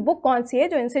रखना है कि बुक कौन सी है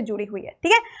जो इनसे जुड़ी हुई है।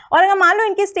 ठीक है, और अगर मान लो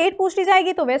इनकी स्टेट पूछ ली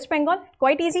जाएगी तो वेस्ट बंगाल,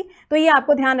 क्वाइट इजी, तो ये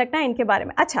आपको ध्यान रखना है इनके बारे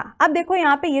में। अच्छा, अब देखो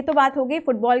यहाँ पे ये तो बात हो गई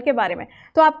फुटबॉल के बारे में,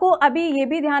 तो आपको अभी ये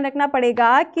भी ध्यान रखना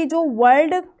पड़ेगा कि जो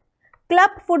वर्ल्ड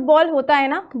क्लब फुटबॉल होता है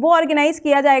ना, वो ऑर्गेनाइज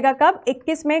किया जाएगा कब?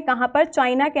 21 में। कहाँ पर?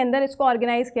 चाइना के अंदर इसको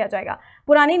ऑर्गेनाइज किया जाएगा।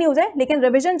 पुरानी न्यूज़ है लेकिन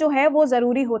रिविजन जो है वो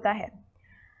ज़रूरी होता है।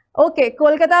 ओके,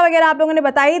 कोलकाता वगैरह आप लोगों ने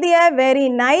बता ही दिया है, वेरी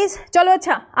नाइस। चलो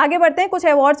अच्छा आगे बढ़ते हैं, कुछ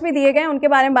अवार्ड्स भी दिए गए हैं उनके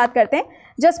बारे में बात करते हैं।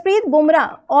 जसप्रीत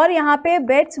बुमराह और यहाँ पे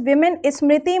बेट्स विमेन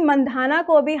स्मृति मंधाना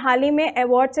को अभी हाल ही में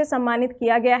अवार्ड से सम्मानित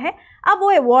किया गया है। अब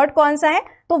वो अवार्ड कौन सा है?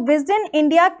 तो Wisden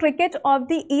India cricket of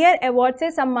the year award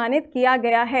से सम्मानित किया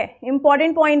गया है।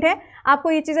 इंपॉर्टेंट पॉइंट है,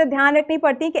 आपको ये चीज़ें ध्यान रखनी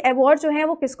पड़ती है कि अवार्ड जो है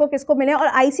वो किसको किसको मिले। और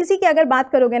आईसीसी की अगर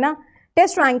बात करोगे ना,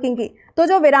 टेस्ट रैंकिंग की, तो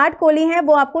जो विराट कोहली हैं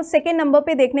वो आपको 2nd नंबर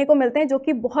पे देखने को मिलते हैं, जो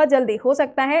कि बहुत जल्दी हो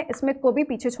सकता है स्मिथ को भी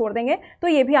पीछे छोड़ देंगे, तो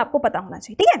ये भी आपको पता होना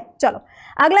चाहिए। ठीक है, चलो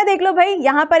अगला देख लो भाई,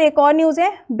 यहाँ पर एक और न्यूज़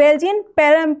है। Belgian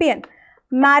Paralympian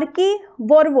marquee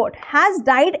वोरवोट has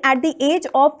died at the age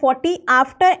of 40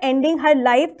 after ending her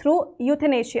life through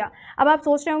euthanasia. अब आप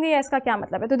सोच रहे होंगे ये इसका क्या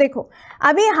मतलब है, तो देखो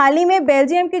अभी हाल ही में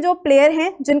बेल्जियम की जो प्लेयर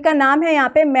हैं जिनका नाम है यहाँ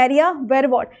पे मैरिया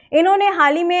वेरवोट, इन्होंने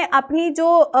हाल ही में अपनी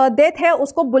जो डेथ है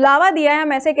उसको बुलावा दिया है,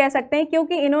 हम ऐसे कह सकते हैं,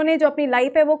 क्योंकि इन्होंने जो अपनी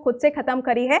लाइफ है वो खुद से ख़त्म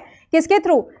करी है। किसके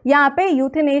थ्रू? यहाँ पे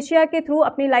यूथेनेशिया के थ्रू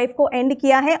अपनी लाइफ को एंड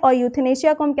किया है। और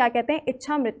यूथेनेशिया को हम क्या कहते हैं?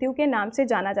 इच्छा मृत्यु के नाम से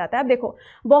जाना जाता है। अब देखो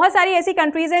बहुत सारी ऐसी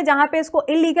कंट्रीज़ हैं जहाँ पे इसको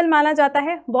इलीगल माना जाता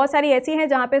है, बहुत सारी ऐसी हैं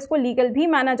जहाँ पे इसको लीगल भी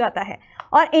माना जाता है।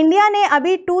 और इंडिया ने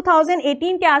अभी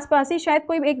 2018 के आसपास ही शायद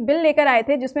कोई एक बिल लेकर आए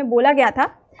थे जिसमें बोला गया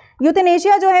था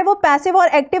यूथेनेशिया जो है वो पैसिव और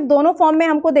एक्टिव दोनों फॉर्म में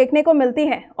हमको देखने को मिलती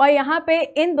है, और यहाँ पे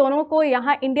इन दोनों को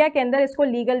यहाँ इंडिया के अंदर इसको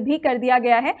लीगल भी कर दिया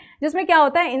गया है। जिसमें क्या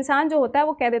होता है, इंसान जो होता है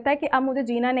वो कह देता है कि अब मुझे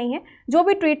जीना नहीं है, जो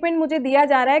भी ट्रीटमेंट मुझे दिया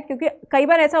जा रहा है, क्योंकि कई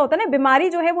बार ऐसा होता है ना, बीमारी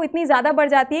जो है वो इतनी ज़्यादा बढ़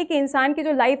जाती है कि इंसान की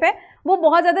जो लाइफ है वो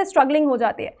बहुत ज़्यादा स्ट्रगलिंग हो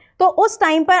जाती है। तो उस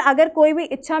टाइम पर अगर कोई भी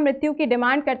इच्छा मृत्यु की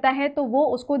डिमांड करता है तो वो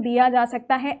उसको दिया जा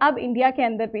सकता है अब इंडिया के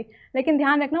अंदर भी, लेकिन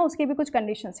ध्यान रखना उसकी भी कुछ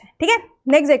कंडीशंस हैं। ठीक है,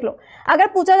 नेक्स्ट देख लो, अगर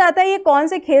पूछा जाता है ये कौन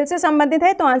से खेल से संबंधित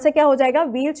है, तो आंसर क्या हो जाएगा?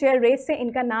 व्हील चेयर रेस से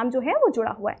इनका नाम जो है वो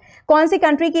जुड़ा हुआ है। कौन सी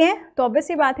कंट्री की है? तो ऑब्वियस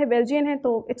सी बात है बेल्जियन है,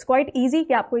 तो इट्स क्वाइट ईजी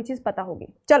कि आपको ये चीज़ पता होगी।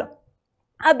 चलो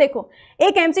अब देखो,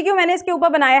 एक एमसीक्यू मैंने इसके ऊपर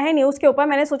बनाया है, न्यूज़ के ऊपर,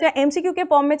 मैंने सोचा एमसीक्यू के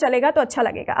फॉर्म में चलेगा तो अच्छा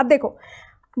लगेगा। अब देखो,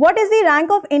 what is the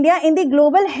rank of India in the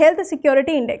global health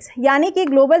security index, यानी कि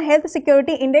ग्लोबल हेल्थ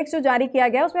सिक्योरिटी इंडेक्स जो जारी किया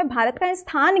गया उसमें भारत का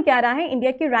स्थान क्या रहा है,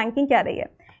 इंडिया की रैंकिंग क्या रही है?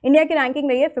 इंडिया की रैंकिंग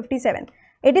रही है 57,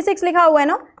 86 लिखा हुआ है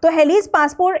ना। तो हेलीज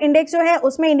पासपोर्ट इंडेक्स जो है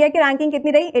उसमें इंडिया की रैंकिंग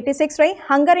कितनी रही? 86 रही।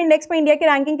 हंगर इंडेक्स में इंडिया की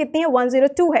रैंकिंग कितनी है?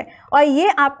 102 है। और ये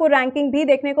आपको रैंकिंग भी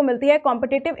देखने को मिलती है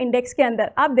कॉम्पिटिटिव इंडेक्स के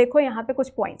अंदर। आप देखो यहाँ पे कुछ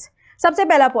पॉइंट्स। सबसे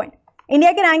पहला पॉइंट,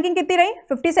 इंडिया की रैंकिंग कितनी रही?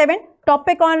 57। टॉप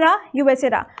पे कौन रहा? यूएसए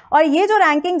रहा। और ये जो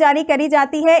रैंकिंग जारी करी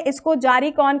जाती है इसको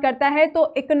जारी कौन करता है?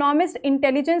 तो इकोनॉमिस्ट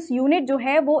इंटेलिजेंस यूनिट जो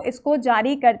है वो इसको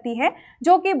जारी करती है,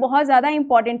 जो कि बहुत ज़्यादा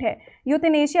इंपॉर्टेंट है।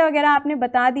 यूथेनेशिया वगैरह आपने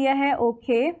बता दिया है,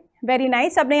 ओके वेरी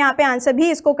नाइस, सबने यहाँ पे आंसर भी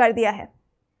इसको कर दिया है।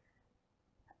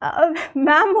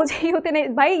 मैम मुझे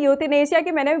यूथेनेशिया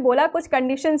की मैंने भी बोला कुछ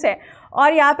कंडीशंस है,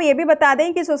 और यहाँ पे ये भी बता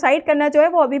दें कि सुसाइड करना जो है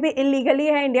वो अभी भी इलीगली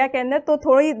है इंडिया के अंदर, तो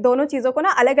थोड़ी दोनों चीज़ों को ना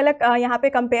अलग अलग यहाँ पे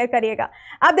कंपेयर करिएगा।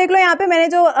 अब देख लो यहाँ पे मैंने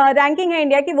जो रैंकिंग है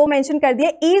इंडिया की वो मेंशन कर दी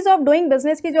है। ईज ऑफ डूइंग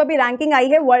बिजनेस की जो अभी रैंकिंग आई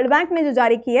है वर्ल्ड बैंक ने जो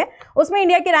जारी की है उसमें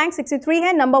इंडिया की रैंक 63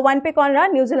 है। नंबर 1 पे कौन रहा?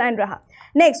 न्यूजीलैंड रहा।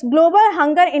 नेक्स्ट, ग्लोबल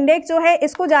हंगर इंडेक्स जो है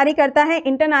इसको जारी करता है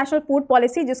इंटरनेशनल फूड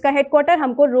पॉलिसी, जिसका हेडक्वार्टर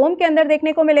हमको रोम के अंदर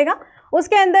देखने को मिलेगा।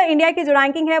 उसके अंदर इंडिया की जो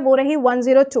रैंकिंग है वो रही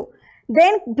 102।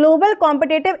 देन ग्लोबल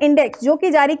कॉम्पिटिटिव इंडेक्स जो कि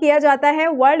जारी किया जाता है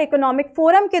वर्ल्ड इकोनॉमिक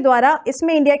फोरम के द्वारा,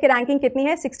 इसमें इंडिया की रैंकिंग कितनी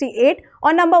है? 68।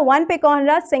 और नंबर 1 पे कौन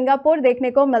रहा? सिंगापुर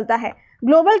देखने को मिलता है।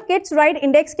 ग्लोबल किड्स राइट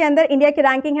इंडेक्स के अंदर इंडिया की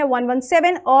रैंकिंग है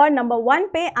 117 और नंबर 1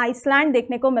 पे आइसलैंड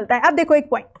देखने को मिलता है। अब देखो एक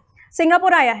पॉइंट,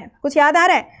 सिंगापुर आया है, कुछ याद आ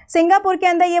रहा है? सिंगापुर के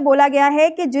अंदर ये बोला गया है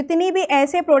कि जितनी भी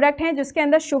ऐसे प्रोडक्ट हैं जिसके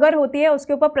अंदर शुगर होती है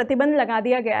उसके ऊपर प्रतिबंध लगा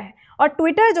दिया गया है। और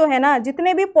ट्विटर जो है ना,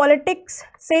 जितने भी पॉलिटिक्स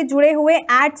से जुड़े हुए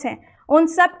एड्स हैं उन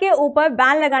सब के ऊपर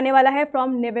बैन लगाने वाला है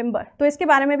फ्रॉम नवंबर। तो इसके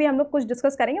बारे में भी हम लोग कुछ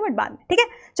डिस्कस करेंगे बट बाद में, ठीक है।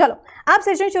 चलो अब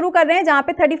सेशन शुरू कर रहे हैं जहां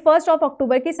पे 31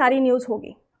 अक्टूबर की सारी न्यूज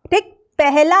होगी, ठीक।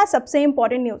 पहला सबसे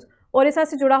इंपॉर्टेंट न्यूज ओडिशा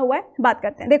से जुड़ा हुआ है, बात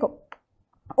करते हैं। देखो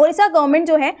ओडिशा गवर्नमेंट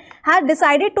जो है has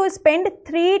decided to spend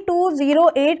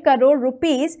 3208 crore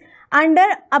rupees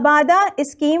under अबादा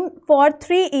scheme for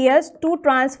 3 years to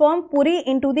transform Puri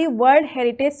into the world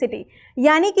heritage city.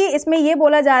 यानी कि इसमें यह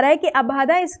बोला जा रहा है कि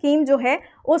अबादा स्कीम जो है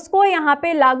उसको यहाँ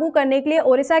पे लागू करने के लिए,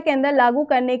 ओडिशा के अंदर लागू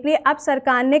करने के लिए अब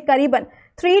सरकार ने करीबन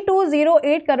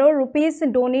 3208 करोड़ रुपीस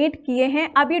डोनेट किए हैं।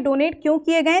 अब ये डोनेट क्यों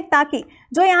किए गए? ताकि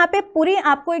जो यहाँ पे पूरी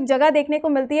आपको एक जगह देखने को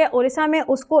मिलती है ओडिशा में,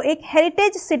 उसको एक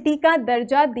हेरिटेज सिटी का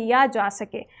दर्जा दिया जा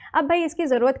सके। अब भाई इसकी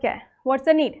ज़रूरत क्या है? What's the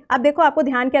need? अब देखो आपको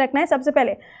ध्यान क्या रखना है। सबसे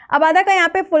पहले अबादा का यहाँ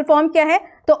पे फुल फॉर्म क्या है?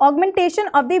 तो augmentation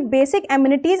of the basic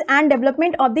amenities and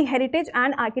development of the heritage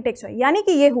and architecture. यानी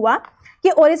कि ये हुआ कि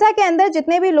ओडिशा के अंदर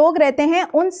जितने भी लोग रहते हैं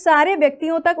उन सारे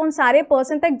व्यक्तियों तक, उन सारे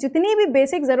पर्सन तक जितनी भी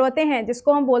बेसिक ज़रूरतें हैं,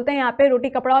 जिसको हम बोलते हैं यहाँ पे रोटी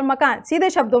कपड़ा और मकान, सीधे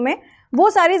शब्दों में वो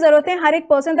सारी ज़रूरतें हर एक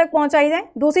पर्सन तक पहुंचाई जाए।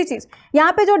 दूसरी चीज़,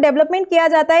 यहाँ पे जो डेवलपमेंट किया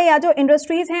जाता है या जो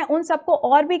इंडस्ट्रीज़ हैं उन सबको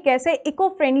और भी कैसे इको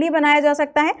फ्रेंडली बनाया जा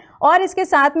सकता है, और इसके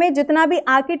साथ में जितना भी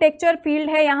आर्किटेक्चर फील्ड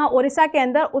है यहाँ ओडिशा के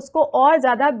अंदर उसको और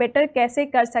ज़्यादा बेटर कैसे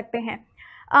कर सकते हैं।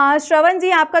 श्रवण जी,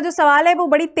 आपका जो सवाल है वो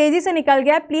बड़ी तेजी से निकल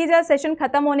गया है। प्लीज़ यार सेशन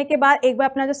खत्म होने के बाद एक बार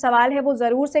अपना जो सवाल है वो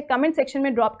ज़रूर से कमेंट सेक्शन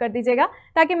में ड्रॉप कर दीजिएगा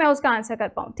ताकि मैं उसका आंसर कर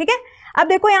पाऊँ, ठीक है। अब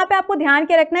देखो यहाँ पे आपको ध्यान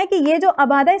क्या रखना है कि ये जो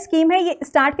अबादा स्कीम है ये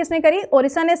स्टार्ट किसने करी?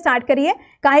 ओडिशा ने स्टार्ट करी है।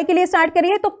 काहे के लिए स्टार्ट करी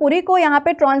है? तो पुरी को यहाँ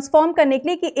पे ट्रांसफॉर्म करने के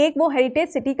लिए कि एक वो हेरिटेज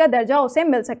सिटी का दर्जा उसे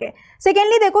मिल सके।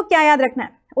 सेकेंडली देखो क्या याद रखना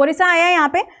है, ओडिशा आया है यहाँ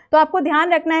पे तो आपको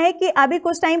ध्यान रखना है कि अभी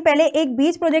कुछ टाइम पहले एक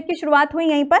बीज प्रोजेक्ट की शुरुआत हुई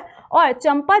यहीं पर, और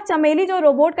चंपा चमेली जो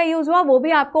रोबोट का यूज हुआ वो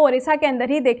भी आपको ओडिशा के अंदर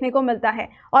ही देखने को मिलता है।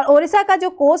 और ओडिशा का जो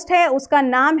कोस्ट है उसका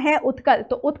नाम है उत्कल।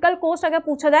 तो उत्कल कोस्ट अगर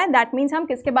पूछा जाए दैट मीन्स हम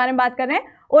किसके बारे में बात कर रहे हैं?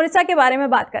 ओडिशा के बारे में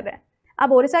बात कर रहे हैं।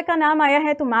 अब ओडिशा का नाम आया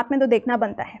है तो मैप में तो देखना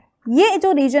बनता है, ये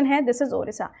जो रीजन है दिस इज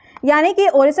ओडिशा। यानी कि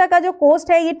ओडिशा का जो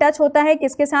कोस्ट है ये टच होता है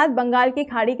किसके साथ? बंगाल की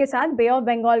खाड़ी के साथ, बे ऑफ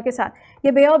बंगाल के साथ।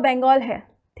 ये बे ऑफ बंगाल है,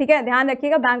 ठीक है, ध्यान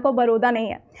रखिएगा, बैंक ऑफ बड़ौदा नहीं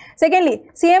है। सेकेंडली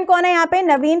सीएम कौन है यहाँ पे?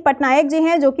 नवीन पटनायक जी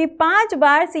हैं जो कि 5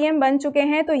 बार सीएम बन चुके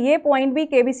हैं। तो ये पॉइंट भी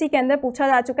केबीसी के अंदर पूछा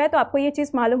जा चुका है, तो आपको ये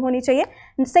चीज़ मालूम होनी चाहिए।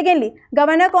 सेकेंडली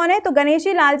गवर्नर कौन है? तो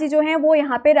गणेशी लाल जी जो हैं वो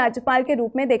यहाँ पे राज्यपाल के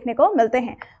रूप में देखने को मिलते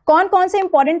हैं। कौन कौन से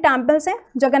इंपॉर्टेंट टेम्पल्स हैं?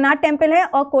 जगन्नाथ टेम्पल है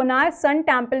और कोणार्क सन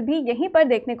टेम्पल भी यहीं पर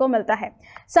देखने को मिलता है।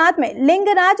 साथ में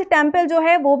लिंगराज टेम्पल जो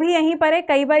है वो भी यहीं पर है।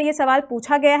 कई बार ये सवाल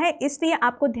पूछा गया है, इसलिए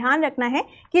आपको ध्यान रखना है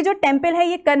कि जो टेम्पल है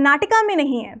ये कर्नाटका में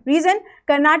नहीं है। रीजन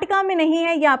कर्नाटका में नहीं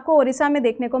है, ये आपको ओडिशा में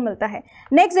देखने को मिलता है।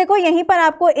 नेक्स्ट देखो यहीं पर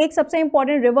आपको एक सबसे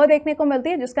इंपॉर्टेंट रिवर देखने को मिलती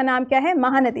है जिसका नाम क्या है?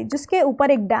 महानदी, जिसके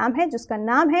ऊपर एक डैम है जिसका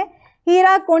नाम है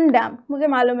हीराकुंड डैम। मुझे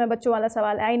मालूम है बच्चों वाला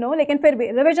सवाल है, आई नो, लेकिन फिर भी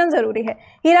रिवीजन जरूरी है।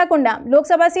 हीराकुंड डैम।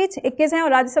 लोकसभा सीट 21 है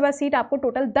और राज्यसभा सीट आपको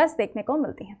टोटल 10 देखने को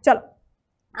मिलती है। चलो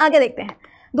आगे देखते हैं।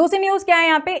 दूसरी न्यूज क्या है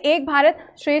यहाँ पे? एक भारत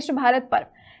श्रेष्ठ भारत पर्व।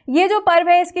 ये जो पर्व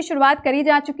है इसकी शुरुआत करी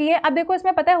जा चुकी है। अब देखो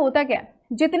इसमें पता है होता क्या है,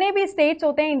 जितने भी स्टेट्स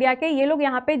होते हैं इंडिया के ये लोग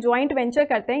यहाँ पे ज्वाइंट वेंचर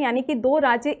करते हैं, यानी कि 2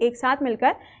 राज्य एक साथ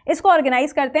मिलकर इसको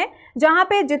ऑर्गेनाइज करते हैं, जहाँ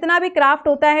पे जितना भी क्राफ्ट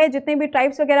होता है, जितने भी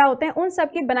ट्राइब्स वगैरह होते हैं, उन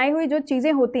सब की बनाई हुई जो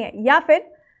चीज़ें होती हैं, या फिर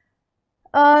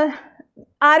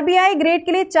RBI ग्रेड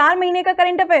के लिए 4 महीने का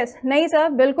करंट अफेयर्स नहीं सर,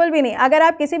 बिल्कुल भी नहीं। अगर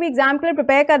आप किसी भी एग्जाम के लिए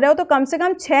प्रिपेयर कर रहे हो तो कम से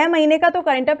कम 6 महीने का तो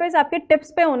करंट अफेयर्स आपके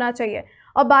टिप्स पे होना चाहिए,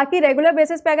 और बाकी रेगुलर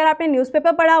बेसिस पे अगर आपने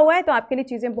न्यूज़पेपर पढ़ा हुआ है तो आपके लिए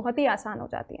चीज़ें बहुत ही आसान हो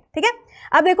जाती हैं, ठीक है।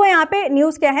 अब देखो यहाँ पे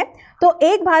न्यूज़ क्या है, तो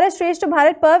एक भारत श्रेष्ठ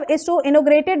भारत पर्व is to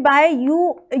inaugurated by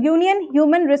union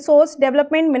human resource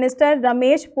development minister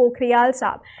Ramesh Pokhriyal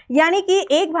साहब। यानी कि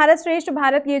एक भारत श्रेष्ठ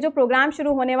भारत ये जो प्रोग्राम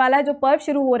शुरू होने वाला है, जो पर्व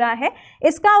शुरू हो रहा है,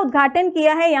 इसका उद्घाटन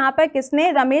किया है यहाँ पर किसने?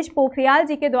 रमेश पोखरियाल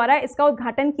जी के द्वारा इसका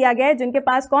उद्घाटन किया गया है, जिनके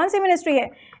पास कौन सी मिनिस्ट्री है?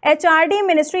 HRD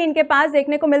मिनिस्ट्री इनके पास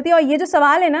देखने को मिलती है। और ये जो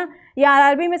सवाल है ना, ये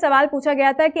RRB में सवाल पूछा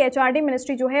गया था कि HRD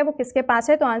मिनिस्ट्री जो है वो किसके पास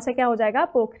है, तो आंसर क्या हो जाएगा?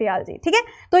 पोखरियाल जी, ठीक है।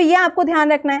 तो ये आपको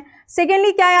ध्यान रखना है।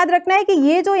 सेकेंडली क्या याद रखना है कि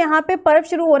ये जो यहाँ पे पर्व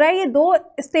शुरू हो रहा है, ये 2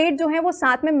 स्टेट जो है वो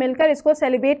साथ में मिलकर इसको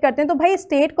सेलिब्रेट करते हैं। तो भाई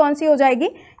स्टेट कौन सी हो जाएगी?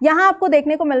 यहाँ आपको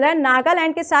देखने को मिल रहा है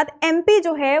नागालैंड के साथ MP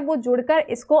जो है वो जुड़कर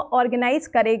इसको ऑर्गेनाइज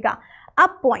करेगा।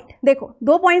 अब पॉइंट देखो,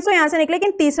 2 पॉइंट्स तो यहाँ से निकले,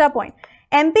 लेकिन तीसरा पॉइंट,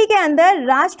 MP के अंदर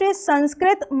राष्ट्रीय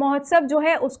संस्कृत महोत्सव जो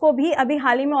है उसको भी अभी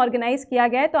हाल ही में ऑर्गेनाइज किया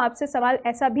गया है। तो आपसे सवाल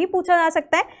ऐसा भी पूछा जा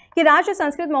सकता है कि राष्ट्रीय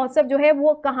संस्कृत महोत्सव जो है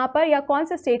वो कहाँ पर या कौन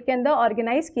से स्टेट के अंदर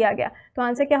ऑर्गेनाइज किया गया? तो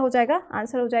आंसर क्या हो जाएगा?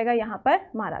 आंसर हो जाएगा यहाँ पर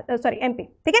MP,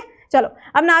 ठीक है। चलो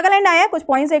अब नागालैंड आया, कुछ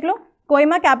पॉइंट्स देख लो।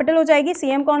 कोहिमा कैपिटल हो जाएगी,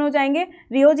 CM कौन हो जाएंगे?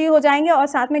 रियो जी हो जाएंगे, और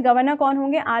साथ में गवर्नर कौन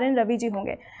होंगे? RN रवि जी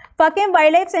होंगे। फकिम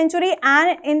वाइल्ड लाइफ सेंचुरी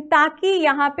एंड इंताकी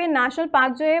यहाँ पे नेशनल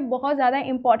पार्क जो है बहुत ज़्यादा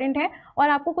इंपॉर्टेंट है। और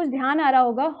आपको कुछ ध्यान आ रहा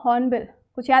होगा, हॉर्नबिल,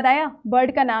 कुछ याद आया?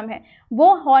 बर्ड का नाम है।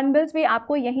 वो हॉर्नबिल्स भी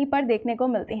आपको यहीं पर देखने को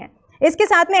मिलती हैं। इसके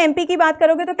साथ में एमपी की बात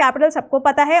करोगे तो कैपिटल सबको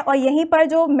पता है, और यहीं पर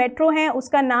जो मेट्रो है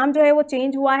उसका नाम जो है वो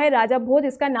चेंज हुआ है, राजा भोज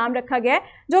इसका नाम रखा गया है,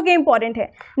 जो कि इंपॉर्टेंट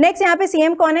है। नेक्स्ट यहाँ पे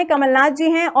सीएम कौन है? कमलनाथ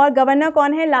जी हैं, और गवर्नर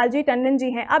कौन है? लालजी टंडन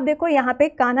जी हैं। अब देखो यहाँ पे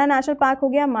कान्हा नेशनल पार्क हो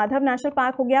गया, माधव नेशनल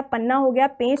पार्क हो गया, पन्ना हो गया,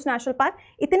 पेंच नेशनल पार्क,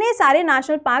 इतने सारे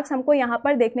नेशनल पार्क हमको यहाँ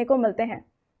पर देखने को मिलते हैं।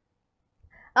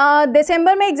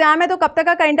 दिसंबर में एग्जाम है तो कब तक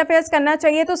का करंट अफेयर्स करना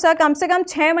चाहिए? तो सर कम से कम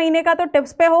 6 महीने का तो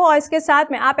टिप्स पे हो, और इसके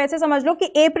साथ में आप ऐसे समझ लो कि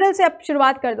अप्रैल से आप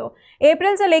शुरुआत कर दो,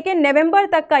 अप्रैल से लेकर नवंबर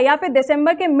तक का या फिर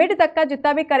दिसंबर के मिड तक का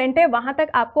जितना भी करंट है वहां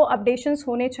तक आपको अपडेशंस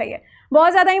होने चाहिए।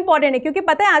 बहुत ज्यादा इंपॉर्टेंट है, क्योंकि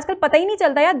पता है आजकल पता ही नहीं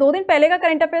चलता यार, 2 दिन पहले का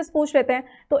करंट अफेयर्स पूछ लेते हैं,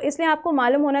 तो इसलिए आपको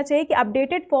मालूम होना चाहिए कि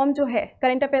अपडेटेड फॉर्म जो है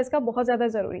करंट अफेयर्स का बहुत ज्यादा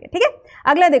जरूरी है। ठीक है,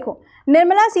 अगला देखो,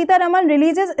 Nirmala Sitharaman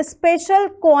releases special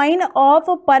coin of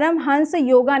Paramhans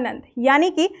Yogananda, यानी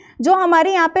कि जो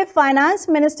हमारे यहाँ पे फाइनेंस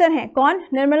मिनिस्टर हैं, कौन?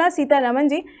 निर्मला सीतारमण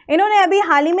जी, इन्होंने अभी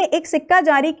हाल ही में एक सिक्का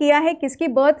जारी किया है, किसकी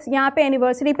बर्थ यहाँ पे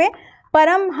एनिवर्सरी पे?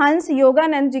 परमहंस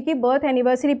योगानंद जी की बर्थ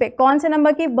एनिवर्सरी पे। कौन से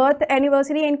नंबर की बर्थ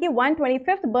एनिवर्सरी है इनकी?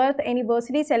 125th बर्थ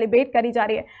एनिवर्सरी सेलिब्रेट करी जा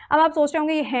रही है। अब आप सोच रहे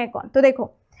होंगे ये है कौन? तो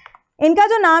देखो इनका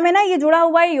जो नाम है ना, ये जुड़ा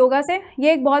हुआ है योगा से।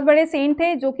 ये एक बहुत बड़े सेंट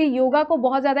थे जो कि योगा को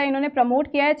बहुत ज़्यादा इन्होंने प्रमोट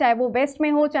किया है, चाहे वो वेस्ट में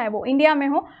हो चाहे वो इंडिया में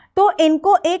हो। तो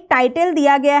इनको एक टाइटल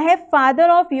दिया गया है father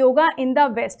of yoga in the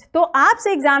waste. तो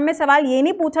आपसे एग्जाम में सवाल ये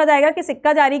नहीं पूछा जाएगा कि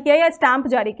सिक्का जारी किया या स्टैंप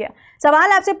जारी किया,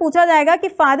 सवाल आपसे पूछा जाएगा कि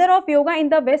father of yoga in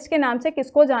the waste के नाम से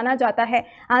किसको जाना जाता है।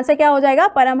 आंसर क्या हो जाएगा?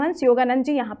 परमहंस योगानंद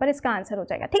जी, यहाँ पर इसका आंसर हो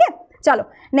जाएगा। ठीक है,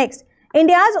 चलो next,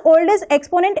 India's oldest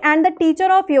exponent and the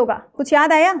teacher of yoga, कुछ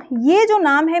याद आया? ये जो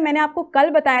नाम है मैंने आपको कल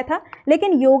बताया था,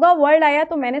 लेकिन योगा वर्ड आया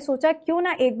तो मैंने सोचा क्यों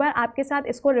ना एक बार आपके साथ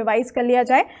इसको रिवाइज कर लिया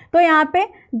जाए। तो यहाँ पे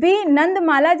वी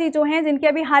नंदमाला जी जो हैं, जिनकी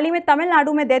अभी हाल ही में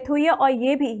तमिलनाडु में डेथ हुई है, और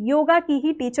ये भी योगा की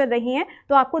ही टीचर रही हैं,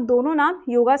 तो आपको दोनों नाम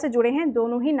योगा से जुड़े हैं,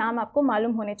 दोनों ही नाम आपको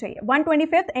मालूम होने चाहिए।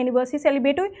 125th एनिवर्सरी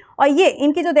सेलिब्रेट हुई, और ये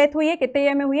इनकी जो डेथ हुई है कितने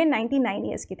ईयर में हुई है? 99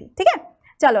 ईयर्स की थी। ठीक है,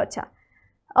 चलो अच्छा,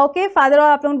 ओके, फादर ऑफ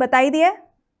आप लोगों ने बता ही दिया।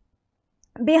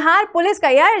 बिहार पुलिस का,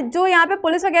 यार जो यहाँ पे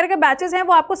पुलिस वगैरह के बैचेस हैं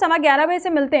वो आपको सवा 11 बजे से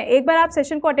मिलते हैं। एक बार आप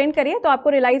सेशन को अटेंड करिए तो आपको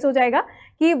रियलाइज हो जाएगा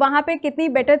कि वहाँ पे कितनी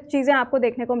बेटर चीज़ें आपको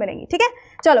देखने को मिलेंगी। ठीक है,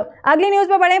 चलो अगली न्यूज़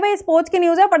पे बढ़े भाई। स्पोर्ट्स की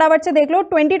न्यूज़ है, फटाफट से देख लो।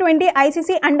 2020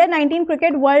 ICC under 19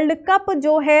 cricket world cup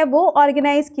जो है वो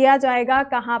ऑर्गेनाइज किया जाएगा।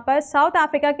 कहाँ पर? साउथ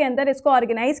अफ्रीका के अंदर इसको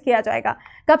ऑर्गेनाइज किया जाएगा।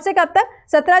 कब से कब तक?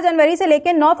 17 जनवरी से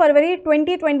लेकर 9 फरवरी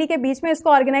 2020 के बीच में इसको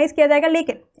ऑर्गेनाइज किया जाएगा।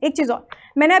 लेकिन एक चीज़ और,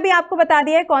 मैंने अभी आपको बता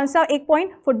दिया है कौन सा, एक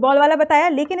पॉइंट फुटबॉल वाला बताया,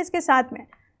 लेकिन इसके साथ में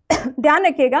ध्यान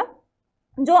रखिएगा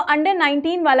जो अंडर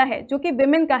 19 वाला है जो कि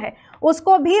विमेन का है,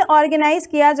 उसको भी ऑर्गेनाइज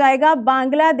किया जाएगा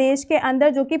बांग्लादेश के अंदर,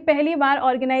 जो कि पहली बार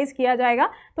ऑर्गेनाइज किया जाएगा।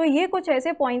 तो ये कुछ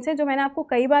ऐसे पॉइंट्स हैं जो मैंने आपको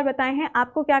कई बार बताए हैं।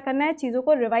 आपको क्या करना है? चीज़ों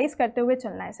को रिवाइज करते हुए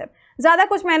चलना है, सिर्फ ज़्यादा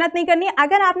कुछ मेहनत नहीं करनी है।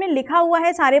 अगर आपने लिखा हुआ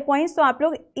है सारे पॉइंट्स तो आप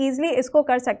लोग ईजिली इसको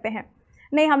कर सकते हैं।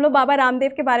 नहीं, हम लोग बाबा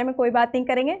रामदेव के बारे में कोई बात नहीं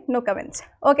करेंगे, नो कमेंट्स।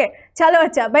 ओके, चलो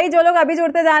अच्छा भाई, जो लोग अभी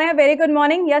जुड़ते जा रहे हैं वेरी गुड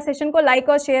मॉर्निंग, या सेशन को लाइक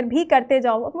और शेयर भी करते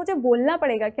जाओ। अब मुझे बोलना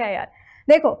पड़ेगा क्या यार।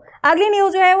 देखो अगली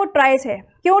न्यूज़ जो है वो ट्राइस है।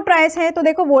 क्यों ट्राइस है? तो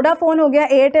देखो वोडाफोन हो गया,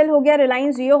 एयरटेल हो गया,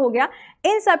 रिलायंस जियो हो गया,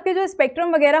 इन सब के जो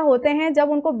स्पेक्ट्रम वगैरह होते हैं जब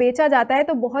उनको बेचा जाता है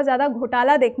तो बहुत ज़्यादा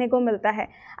घोटाला देखने को मिलता है।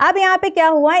 अब यहाँ पे क्या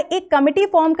हुआ है, एक कमिटी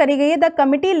फॉर्म करी गई है, the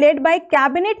committee led by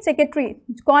cabinet secretary.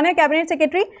 कौन है कैबिनेट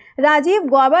सेक्रेटरी? राजीव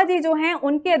गौबा जी जो हैं,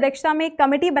 उनकी अध्यक्षता में एक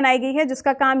कमेटी बनाई गई है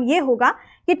जिसका काम ये होगा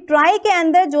कि ट्राई के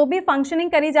अंदर जो भी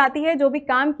फंक्शनिंग करी जाती है, जो भी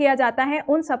काम किया जाता है,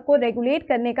 उन सबको रेगुलेट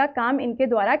करने का काम इनके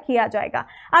द्वारा किया जाएगा।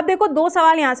 अब देखो 2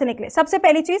 सवाल यहाँ से निकले। सबसे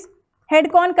पहली चीज़, हेड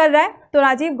कौन कर रहा है? तो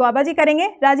राजीव गौबा जी करेंगे।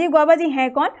 राजीव गौबा जी हैं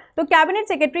कौन? तो कैबिनेट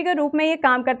सेक्रेटरी के रूप में ये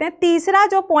काम करते हैं। तीसरा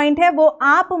जो पॉइंट है वो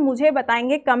आप मुझे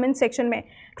बताएंगे कमेंट सेक्शन में।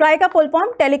 ट्राई का full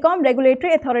form telecom regulatory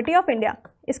authority of India,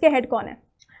 इसके हेड कौन है?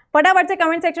 फटाफट से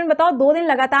कमेंट सेक्शन बताओ। 2 दिन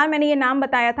लगातार मैंने ये नाम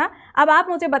बताया था, अब आप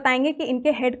मुझे बताएंगे कि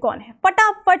इनके हेड कौन है।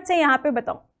 फटाफट से यहाँ पे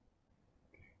बताओ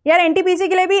यार। एनटीपीसी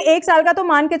के लिए भी 1 साल का तो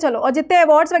मान के चलो, और जितने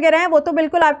अवार्ड्स वगैरह हैं वो तो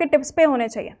बिल्कुल आपके टिप्स पे होने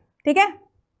चाहिए। ठीक है,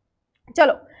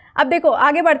 चलो अब देखो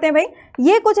आगे बढ़ते हैं भाई।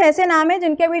 ये कुछ ऐसे नाम हैं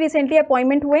जिनके अभी रिसेंटली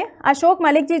अपॉइंटमेंट हुए। अशोक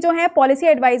मलिक जी जो हैं पॉलिसी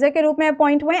एडवाइजर के रूप में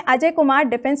अपॉइंट हुए। अजय कुमार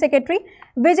डिफेंस सेक्रेटरी,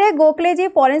 विजय गोखले जी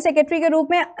फॉरेन सेक्रेटरी के रूप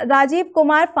में, राजीव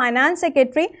कुमार फाइनेंस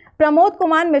सेक्रेटरी, प्रमोद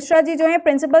कुमार मिश्रा जी जो हैं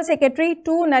principal secretary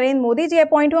to Narendra Modi ji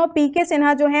appoint हुए, पीके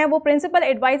सिन्हा जो हैं वो प्रिंसिपल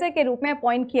एडवाइजर के रूप में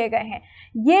अपॉइंट किए गए हैं।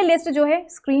 ये लिस्ट जो है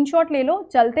स्क्रीनशॉट ले लो,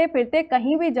 चलते फिरते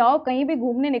कहीं भी जाओ, कहीं भी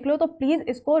घूमने निकलो तो प्लीज़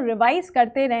इसको रिवाइज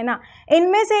करते रहना।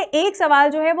 इनमें से एक सवाल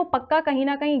जो है वो पक्का कहीं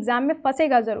ना कहीं एग्जाम में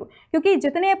फंसेगा जरूर, क्योंकि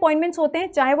जितने अपॉइंटमेंट्स होते हैं,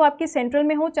 चाहे वो आपकी सेंट्रल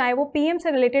में हो चाहे वो पीएम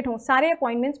से रिलेटेड हो, सारे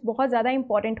अपॉइंटमेंट्स बहुत ज़्यादा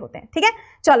इंपॉर्टेंट होते हैं। ठीक है,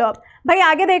 चलो अब भाई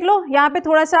आगे देख लो। यहाँ पे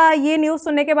थोड़ा सा ये न्यूज़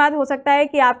सुनने के बाद हो सकता है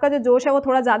कि आपका जो जोश है वो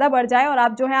थोड़ा ज़्यादा बढ़ जाए और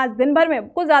आप जो है आज दिन भर में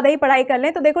कुछ ज़्यादा ही पढ़ाई कर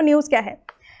लें। तो देखो न्यूज़ क्या है।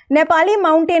 नेपाली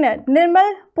माउंटेनर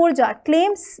निर्मल पुरजा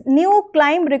claims new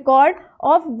climb record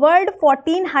of world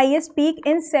 14 highest peak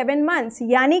in 7 months.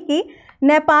 यानी कि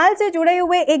नेपाल से जुड़े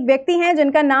हुए एक व्यक्ति हैं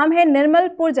जिनका नाम है निर्मल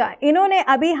पुरजा। इन्होंने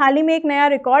अभी हाल ही में एक नया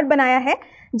रिकॉर्ड बनाया है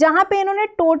जहां पे इन्होंने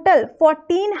टोटल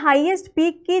 14 हाईएस्ट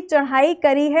पीक की चढ़ाई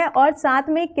करी है और साथ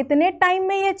में कितने टाइम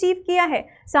में ये अचीव किया है,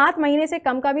 7 महीने से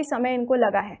कम का भी समय इनको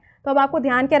लगा है। तो अब आपको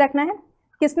ध्यान क्या रखना है,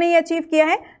 किसने ये अचीव किया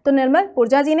है, तो निर्मल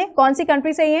पुरजा जी ने। कौन सी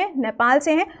कंट्री से ये हैं, नेपाल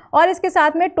से हैं। और इसके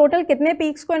साथ में टोटल कितने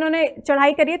पीक्स को इन्होंने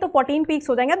चढ़ाई करी है, तो 14 पीक्स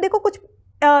हो जाएंगे। अब देखो कुछ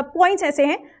पॉइंट्स ऐसे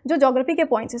हैं जो ज्योग्राफी के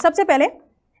पॉइंट्स हैं। सबसे पहले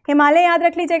हिमालय याद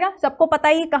रख लीजिएगा, सबको पता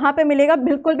ही कहाँ पे मिलेगा,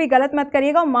 बिल्कुल भी गलत मत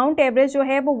करिएगा। माउंट एवरेस्ट जो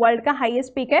है वो वर्ल्ड का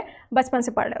हाईएस्ट पीक है, बचपन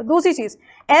से पढ़ रहे हो। दूसरी चीज,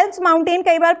 एल्प्स माउंटेन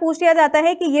कई बार पूछ लिया जाता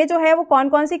है कि ये जो है वो कौन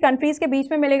कौन सी कंट्रीज के बीच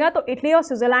में मिलेगा, तो इटली और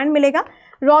स्विट्जरलैंड मिलेगा।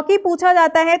 रॉकी पूछा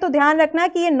जाता है तो ध्यान रखना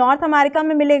कि ये नॉर्थ अमेरिका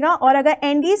में मिलेगा, और अगर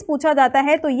एंडीज पूछा जाता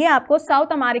है तो ये आपको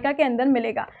साउथ अमेरिका के अंदर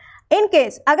मिलेगा। इन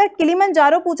केस अगर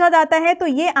किलिमंजारो पूछा जाता है तो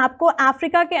ये आपको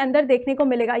अफ्रीका के अंदर देखने को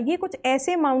मिलेगा। ये कुछ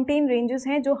ऐसे माउंटेन रेंजेस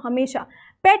हैं जो हमेशा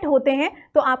पेट होते हैं,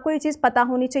 तो आपको ये चीज़ पता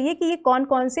होनी चाहिए कि ये कौन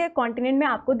कौन से कॉन्टिनेंट में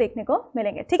आपको देखने को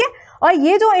मिलेंगे, ठीक है। और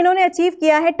ये जो इन्होंने अचीव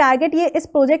किया है टारगेट, ये इस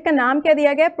प्रोजेक्ट का नाम क्या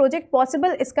दिया गया है, प्रोजेक्ट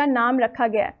पॉसिबल इसका नाम रखा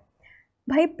गया है।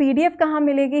 भाई पीडीएफ कहाँ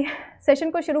मिलेगी, सेशन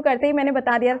को शुरू करते ही मैंने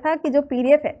बता दिया था कि जो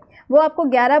पीडीएफ है वो आपको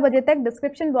 11 बजे तक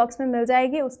डिस्क्रिप्शन बॉक्स में मिल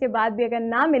जाएगी। उसके बाद भी अगर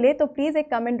ना मिले तो प्लीज़ एक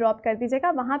कमेंट ड्रॉप कर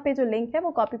दीजिएगा, वहाँ पे जो लिंक है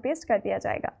वो कॉपी पेस्ट कर दिया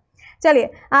जाएगा। चलिए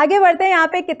आगे बढ़ते हैं। यहाँ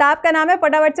पे किताब का नाम है,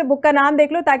 फटाफट से बुक का नाम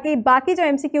देख लो ताकि बाकी जो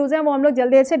एमसीक्यूज हैं वो हम लोग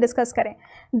जल्दी से डिस्कस करें।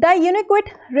 द यूनिक्विट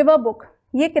रिवर बुक,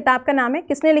 ये किताब का नाम है।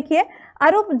 किसने लिखी है,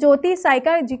 अरूप ज्योति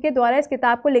साइका जी के द्वारा इस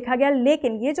किताब को लिखा गया।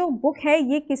 लेकिन ये जो बुक है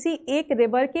ये किसी एक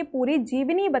रिवर की पूरी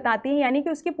जीवनी बताती है, यानी कि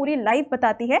उसकी पूरी लाइफ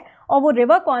बताती है। और वो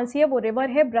रिवर कौन सी है, वो रिवर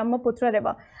है ब्रह्मपुत्र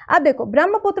रिवर। अब देखो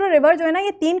ब्रह्मपुत्र रिवर जो है ना,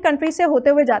 ये 3 कंट्री से होते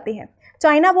हुए जाती है,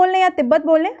 चाइना बोल लें या तिब्बत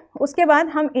बोल लें, उसके बाद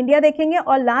हम इंडिया देखेंगे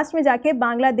और लास्ट में जाके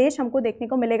बांग्लादेश हमको देखने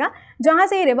को मिलेगा जहाँ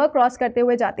से ये रिवर क्रॉस करते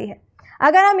हुए जाती है।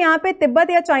 अगर हम यहाँ पे तिब्बत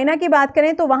या चाइना की बात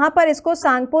करें तो वहाँ पर इसको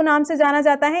सांगपो नाम से जाना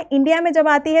जाता है। इंडिया में जब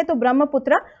आती है तो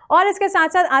ब्रह्मपुत्र, और इसके साथ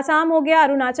साथ आसाम हो गया,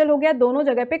 अरुणाचल हो गया, दोनों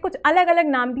जगह पे कुछ अलग अलग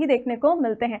नाम भी देखने को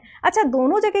मिलते हैं। अच्छा,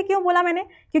 दोनों जगह क्यों बोला मैंने,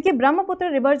 क्योंकि ब्रह्मपुत्र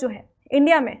रिवर जो है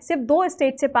इंडिया में सिर्फ 2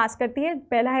 स्टेट से पास करती है,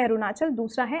 पहला है अरुणाचल,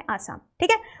 दूसरा है आसाम,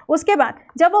 ठीक है। उसके बाद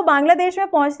जब वो बांग्लादेश में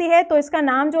पहुंचती है तो इसका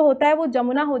नाम जो होता है वो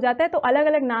जमुना हो जाता है। तो अलग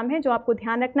अलग नाम है जो आपको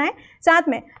ध्यान रखना है। साथ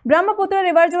में ब्रह्मपुत्र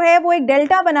रिवर जो है वो एक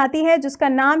डेल्टा बनाती है जिसका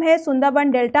नाम है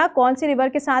सुंदरबन डेल्टा। कौन सी रिवर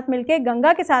के साथ मिलके,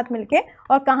 गंगा के साथ मिलके।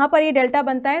 और कहाँ पर ये डेल्टा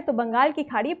बनता है, तो बंगाल की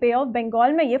खाड़ी, बे ऑफ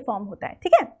बंगाल में ये फॉर्म होता है,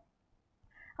 ठीक है।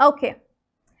 ओके,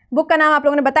 बुक का नाम आप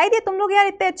लोगों ने बता ही दिया। तुम लोग यार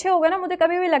इतने अच्छे हो गए ना, मुझे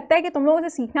कभी भी लगता है कि तुम लोगों से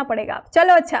सीखना पड़ेगा।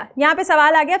 चलो अच्छा, यहाँ पे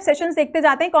सवाल आ गया। अब सेशंस देखते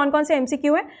जाते हैं कौन कौन से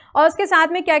एमसीक्यू है और उसके साथ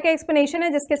में क्या क्या एक्सप्लेनेशन है,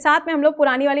 जिसके साथ में हम लोग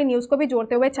पुरानी वाली न्यूज़ को भी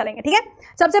जोड़ते हुए चलेंगे, ठीक है।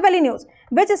 सबसे पहली न्यूज़,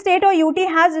 विच स्टेट और UT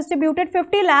has distributed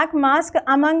 50 lakh mask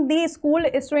among the school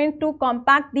student to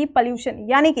compact the pollution.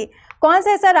 यानी कि कौन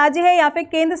सा ऐसा राज्य है या फिर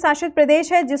केंद्र शासित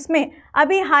प्रदेश है जिसमें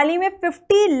अभी हाल ही में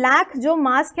 50 लाख जो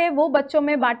मास्क है वो बच्चों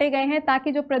में बांटे गए हैं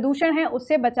ताकि जो प्रदूषण है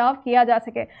उससे बचाव किया जा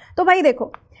सके। तो भाई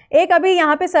देखो, एक अभी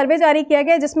यहाँ पे सर्वे जारी किया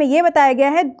गया जिसमें ये बताया गया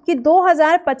है कि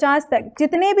 2050 तक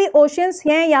जितने भी ओशंस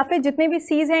हैं या फिर जितने भी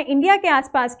सीज हैं इंडिया के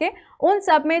आसपास के, उन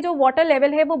सब में जो वाटर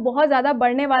लेवल है वो बहुत ज़्यादा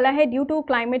बढ़ने वाला है ड्यू टू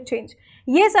क्लाइमेट चेंज।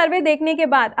 ये सर्वे देखने के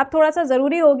बाद अब थोड़ा सा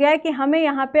ज़रूरी हो गया है कि हमें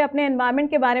यहाँ पे अपने एनवायरनमेंट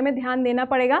के बारे में ध्यान देना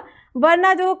पड़ेगा,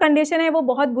 वरना जो कंडीशन है वो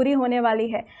बहुत बुरी होने वाली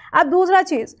है। अब दूसरा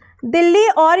चीज़, दिल्ली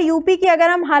और यूपी की अगर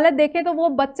हम हालत देखें तो वो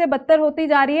बद से बदतर होती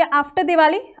जा रही है। आफ्टर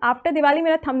दिवाली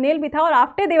मेरा थंबनेल भी था, और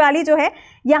आफ्टर दिवाली जो है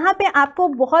यहाँ पे आपको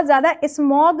बहुत ज़्यादा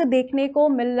स्मॉग देखने को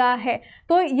मिल रहा है।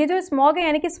 तो ये जो स्मॉग है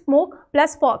यानी कि स्मोक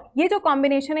प्लस फॉग, ये जो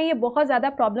कॉम्बिनेशन है ये बहुत ज़्यादा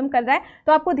प्रॉब्लम कर रहा है।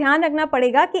 तो आपको ध्यान रखना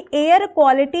पड़ेगा कि एयर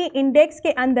क्वालिटी इंडेक्स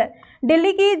के अंदर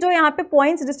दिल्ली की जो यहाँ पे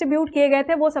पॉइंट्स डिस्ट्रीब्यूट किए गए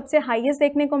थे वो सबसे हाईएस्ट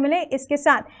देखने को मिले। इसके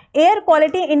साथ एयर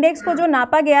क्वालिटी इंडेक्स को जो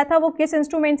नापा गया था वो किस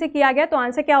इंस्ट्रूमेंट से किया गया, तो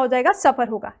आंसर क्या हो जाएगा, सफर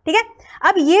होगा, ठीक है।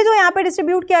 अब ये जो यहाँ पे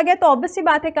डिस्ट्रीब्यूट किया गया तो ऑब्वियस सी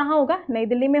बात है कहाँ होगा, नई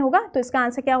दिल्ली में होगा। तो इसका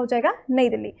आंसर क्या हो जाएगा, नई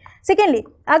दिल्ली। सेकेंडली,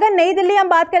 अगर नई दिल्ली हम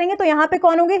बात करेंगे तो यहाँ पे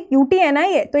कौन होंगे, यूटी है ना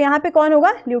ये, तो यहाँ पे कौन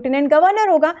होगा, लेफ्टिनेंट गवर्नर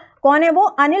होगा। कौन है वो,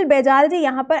 अनिल बैजल जी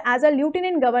यहाँ पर एज अ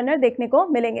लेफ्टिनेंट गवर्नर देखने को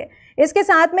मिलेंगे। इसके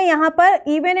साथ में यहाँ पर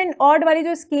इवन एंड ऑड वाली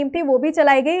जो स्कीम थी वो भी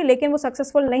चलाई गई, लेकिन वो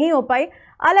सक्सेसफुल नहीं हो पाई।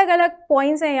 अलग अलग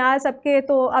पॉइंट्स हैं यार सबके,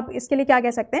 तो अब इसके लिए क्या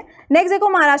कह सकते हैं। नेक्स्ट देखो,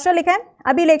 महाराष्ट्र लिखा है,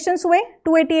 अभी इलेक्शंस हुए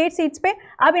 288 सीट्स पे।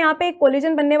 अब यहाँ पे एक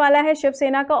कोलिजन बनने वाला है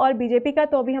शिवसेना का और बीजेपी का,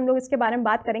 तो अभी हम लोग इसके बारे में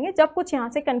बात करेंगे जब कुछ यहाँ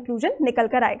से कंक्लूजन निकल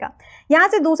कर आएगा। यहाँ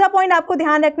से दूसरा पॉइंट आपको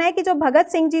ध्यान रखना है कि जो भगत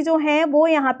सिंह जी जो हैं वो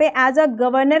यहाँ पे एज अ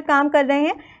गवर्नर काम कर रहे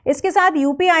हैं। इसके साथ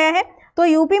यूपी आया है। तो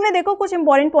यूपी में देखो कुछ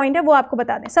इंपॉर्टेंट पॉइंट है वो आपको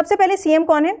बता दें। सबसे पहले सीएम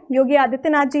कौन है? योगी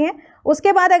आदित्यनाथ जी हैं।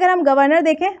 उसके बाद अगर हम गवर्नर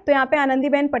देखें तो यहाँ पे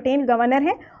आनंदीबेन पटेल गवर्नर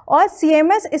हैं। और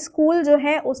सीएमएस स्कूल जो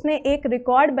है उसने एक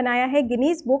रिकॉर्ड बनाया है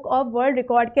Guinness book of world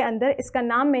record के अंदर, इसका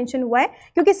नाम मेंशन हुआ है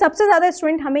क्योंकि सबसे ज़्यादा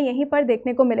स्टूडेंट हमें यहीं पर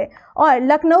देखने को मिले। और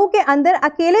लखनऊ के अंदर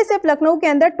अकेले सिर्फ लखनऊ के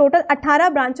अंदर टोटल 18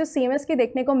 ब्रांचेस सीएमएस की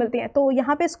देखने को मिलती हैं। तो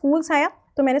यहाँ पे स्कूल्स आया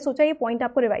तो मैंने सोचा ये पॉइंट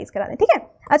आपको रिवाइज करा दें, ठीक है।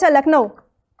 अच्छा, लखनऊ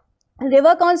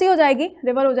रिवर कौन सी हो जाएगी?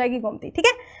 रिवर हो जाएगी गोमती, ठीक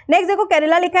है। नेक्स्ट देखो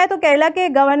केरला लिखा है, तो केरला के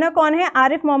गवर्नर कौन है?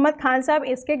 आरिफ मोहम्मद खान साहब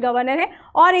इसके गवर्नर हैं।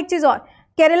 और एक चीज़ और,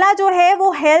 केरला जो है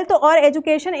वो हेल्थ और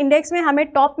एजुकेशन इंडेक्स में हमें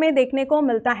टॉप में देखने को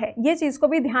मिलता है, ये चीज़ को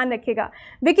भी ध्यान रखिएगा।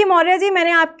 विकी मौर्य जी,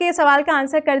 मैंने आपके सवाल का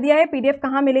आंसर कर दिया है, पीडीएफ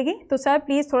कहाँ मिलेगी? तो सर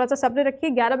प्लीज़ थोड़ा सा सब्र रखिए,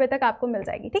 11 बजे तक आपको मिल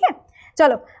जाएगी, ठीक है।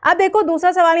 चलो अब देखो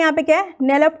दूसरा सवाल यहाँ पे क्या है?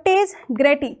 नेलोप्टेस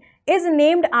ग्रेटी इज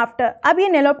नेम्ड आफ्टर। अब ये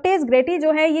नेलोप्टेस ग्रेटी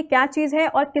जो है ये क्या चीज़ है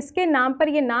और किसके नाम पर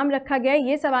ये नाम रखा गया है,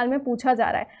 ये सवाल में पूछा जा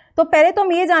रहा है। तो पहले तो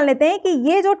हम ये जान लेते हैं कि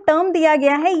ये जो टर्म दिया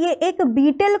गया है ये एक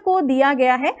बीटल को दिया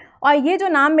गया है और ये जो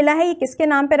नाम मिला है ये किसके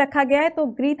नाम पे रखा गया है? तो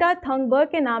ग्रीटा थंगबर्ग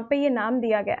के नाम पे ये नाम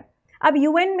दिया गया है। अब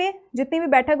यूएन में जितनी भी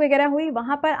बैठक वगैरह हुई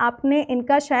वहाँ पर आपने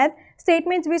इनका शायद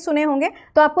स्टेटमेंट्स भी सुने होंगे,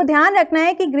 तो आपको ध्यान रखना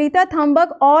है कि ग्रीटा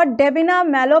थंगबर्ग और डेविना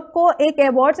मैलोप को एक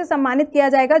अवार्ड से सम्मानित किया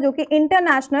जाएगा जो कि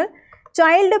इंटरनेशनल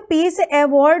चाइल्ड पीस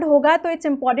अवार्ड होगा। तो इट्स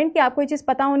इंपॉर्टेंट कि आपको ये चीज़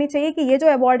पता होनी चाहिए कि ये जो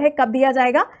अवार्ड है कब दिया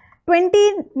जाएगा।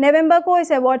 20 नवंबर को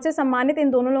इस अवार्ड से सम्मानित इन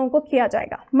दोनों लोगों को किया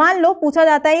जाएगा। मान लो पूछा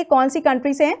जाता है ये कौन सी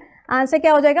कंट्री से हैं, आंसर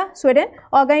क्या हो जाएगा? स्वीडन।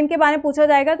 और अगर इनके बारे में पूछा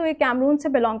जाएगा तो ये कैमरून से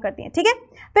बिलोंग करती हैं, ठीक है।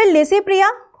 फिर लिसी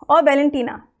प्रिया और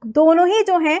वैलेंटीना दोनों ही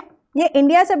जो हैं ये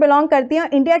इंडिया से बिलोंग करती हैं।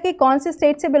 इंडिया की कौन सी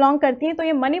स्टेट से बिलोंग करती हैं? तो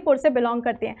ये मणिपुर से बिलोंग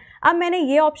करती हैं। अब मैंने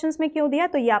ये ऑप्शंस में क्यों दिया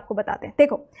तो ये आपको बताते हैं।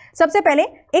 देखो सबसे पहले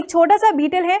एक छोटा सा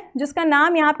बीटल है जिसका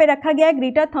नाम यहाँ पे रखा गया है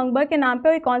ग्रीटा थंगबर्ग के नाम पे,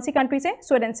 और ये कौन सी कंट्री से?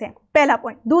 स्वीडन से, पहला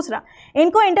पॉइंट। दूसरा,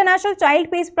 इनको इंटरनेशनल चाइल्ड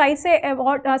पीस प्राइज से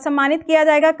अवार्ड सम्मानित किया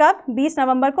जाएगा कब? 20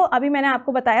 नवंबर को, अभी मैंने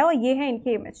आपको बताया, और ये है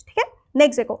इनकी इमेज, ठीक है।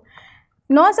 नेक्स्ट देखो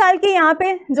 9 साल की यहाँ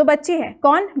पे जो बच्ची है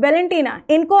कौन? वैलेंटीना।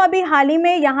 इनको अभी हाल ही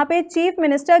में यहाँ पे chief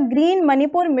minister green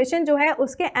Manipur mission जो है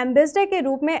उसके एम्बेसडर के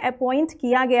रूप में अपॉइंट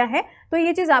किया गया है। तो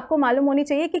ये चीज़ आपको मालूम होनी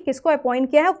चाहिए कि किसको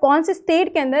अपॉइंट किया है, कौन से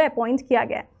स्टेट के अंदर अपॉइंट किया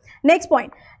गया है। नेक्स्ट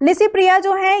पॉइंट, लिसी प्रिया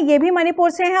जो है ये भी मणिपुर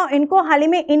से हैं और इनको हाल ही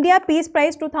में इंडिया पीस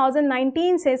प्राइज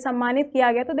 2019 से सम्मानित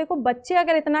किया गया। तो देखो बच्चे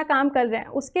अगर इतना काम कर रहे हैं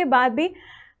उसके बाद भी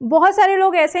बहुत सारे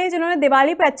लोग ऐसे हैं जिन्होंने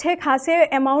दिवाली पे अच्छे खासे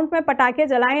अमाउंट में पटाखे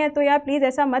जलाए हैं। तो यार प्लीज़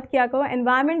ऐसा मत किया करो।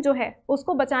 एनवायरनमेंट जो है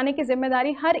उसको बचाने की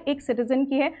जिम्मेदारी हर एक सिटीजन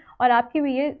की है और आपकी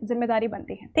भी ये जिम्मेदारी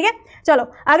बनती है, ठीक है। चलो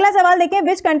अगला सवाल देखें,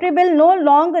 which country will know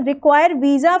long require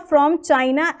visa from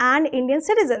China and Indian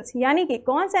citizens. यानी कि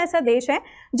कौन सा ऐसा देश है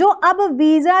जो अब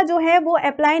वीज़ा जो है वो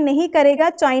अप्लाई नहीं करेगा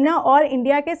चाइना और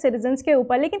इंडिया के सिटीजन्स के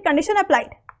ऊपर, लेकिन कंडीशन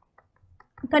अप्लाइड।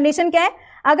 कंडीशन क्या है?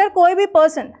 अगर कोई भी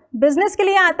पर्सन बिजनेस के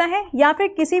लिए आता है या फिर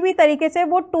किसी भी तरीके से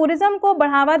वो टूरिज्म को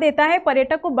बढ़ावा देता है,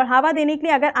 पर्यटक को बढ़ावा देने के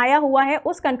लिए अगर आया हुआ है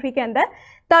उस कंट्री के अंदर,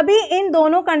 तभी इन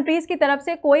दोनों कंट्रीज की तरफ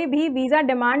से कोई भी वीज़ा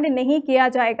डिमांड नहीं किया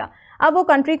जाएगा। अब वो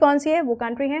कंट्री कौन सी है? वो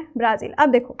कंट्री है ब्राज़ील। अब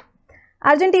देखो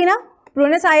अर्जेंटीना,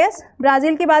 ब्यूनस आयर्स,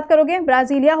 ब्राज़ील की बात करोगे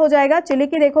ब्राज़ीलिया हो जाएगा, चिली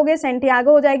की देखोगे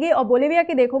सेंटियागो हो जाएगी, और बोलिविया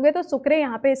की देखोगे तो सुक्रे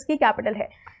यहाँ पे इसकी कैपिटल है।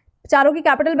 चारों की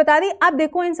कैपिटल बता दी। अब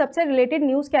देखो इन सबसे रिलेटेड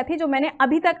न्यूज़ क्या थी जो मैंने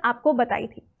अभी तक आपको बताई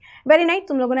थी। वेरी नाइस,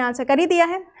 तुम लोगों ने आंसर कर ही दिया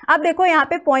है। अब देखो यहाँ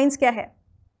पे पॉइंट्स क्या है।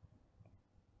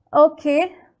 ओके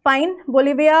फाइन,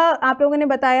 बोलिविया आप लोगों ने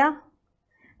बताया।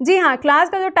 जी हाँ, क्लास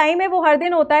का जो टाइम है वो हर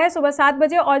दिन होता है सुबह 7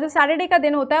 बजे, और जो सैटरडे का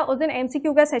दिन होता है उस दिन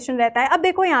एमसीक्यू का सेशन रहता है। अब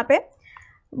देखो यहाँ पे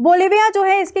बोलिविया जो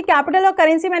है इसकी कैपिटल और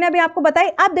करेंसी मैंने अभी आपको बताई।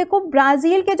 अब देखो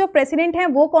ब्राज़ील के जो प्रेसिडेंट हैं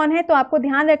वो कौन है? तो आपको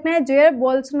ध्यान रखना है जेयर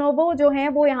बोल्सोनारो जो है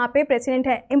वो यहाँ पे प्रेसिडेंट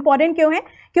है। इंपॉर्टेंट क्यों है?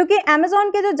 क्योंकि अमेजोन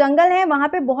के जो जंगल हैं वहाँ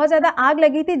पे बहुत ज़्यादा आग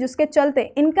लगी थी जिसके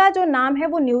चलते इनका जो नाम है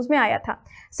वो न्यूज़ में आया था।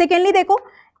 सेकेंडली देखो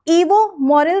ईवो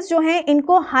मोरेल्स जो हैं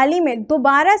इनको हाल ही में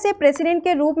दोबारा से प्रेसिडेंट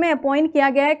के रूप में अपॉइंट किया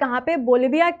गया है। कहाँ पे?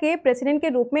 बोलिविया के प्रेसिडेंट के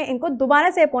रूप में इनको दोबारा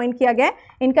से अपॉइंट किया गया है।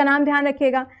 इनका नाम ध्यान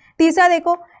रखिएगा। तीसरा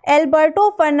देखो एल्बर्टो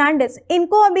फर्नांडिस,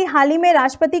 इनको अभी हाल ही में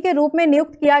राष्ट्रपति के रूप में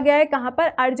नियुक्त किया गया है। कहाँ पर?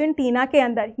 अर्जेंटीना के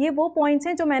अंदर। ये वो पॉइंट्स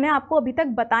हैं जो मैंने आपको अभी तक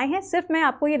बताए हैं, सिर्फ मैं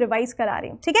आपको ये रिवाइज करा रही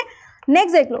हूँ, ठीक है।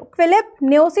 नेक्स्ट देख लो, फिलिप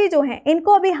न्योसी जो हैं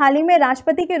इनको अभी हाल ही में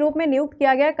राष्ट्रपति के रूप में नियुक्त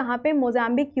किया गया है। कहाँ पे?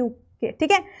 मोजाम्बिक के,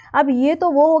 ठीक है। अब ये तो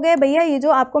वो हो गए भैया ये जो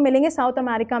आपको मिलेंगे साउथ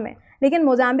अमेरिका में, लेकिन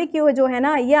मोजाम्बिक जो है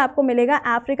ना ये आपको मिलेगा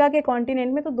अफ्रीका के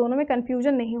कॉन्टिनेंट में, तो दोनों में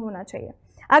कंफ्यूजन नहीं होना चाहिए।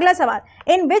 अगला सवाल,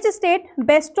 इन विच स्टेट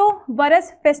बेस्टो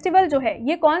वरस फेस्टिवल जो है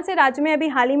ये कौन से राज्य में अभी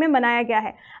हाल ही में मनाया गया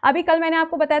है? अभी कल मैंने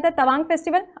आपको बताया था तवांग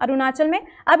फेस्टिवल अरुणाचल में।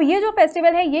 अब ये जो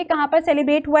फेस्टिवल है ये कहाँ पर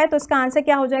सेलिब्रेट हुआ है? तो इसका आंसर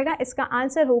क्या हो जाएगा? इसका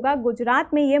आंसर होगा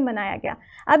गुजरात में ये मनाया गया।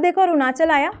 अब देखो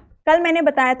अरुणाचल आया, कल मैंने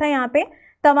बताया था यहाँ पे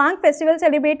तवांग फेस्टिवल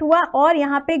सेलिब्रेट हुआ और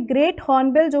यहाँ पे ग्रेट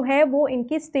हॉर्नबिल जो है वो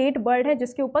इनकी स्टेट बर्ड है,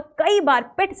 जिसके ऊपर कई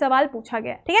बार पेट सवाल पूछा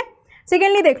गया। ठीक है,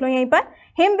 सेकेंडली देख लो यहीं पर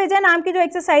हिम विजय नाम की जो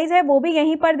एक्सरसाइज है वो भी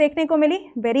यहीं पर देखने को मिली,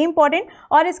 वेरी इंपॉर्टेंट।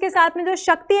 और इसके साथ में जो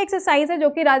शक्ति एक्सरसाइज है जो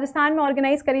कि राजस्थान में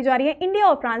ऑर्गेनाइज करी जा रही है इंडिया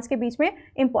और फ्रांस के बीच में,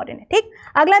 इंपॉर्टेंट है। ठीक,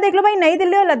 अगला देख लो भाई नई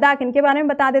दिल्ली और लद्दाख, इनके बारे में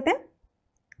बता देते हैं।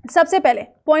 सबसे पहले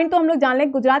पॉइंट तो हम लोग जान लें,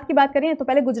 गुजरात की बात करें तो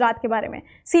पहले गुजरात के बारे में,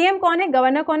 सीएम कौन है,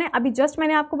 गवर्नर कौन है, अभी जस्ट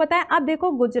मैंने आपको बताया। अब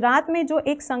देखो गुजरात में जो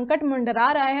एक संकट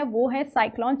मंडरा रहा है वो है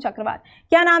साइक्लोन चक्रवात।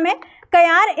 क्या नाम है,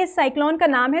 कयार इस साइक्लोन का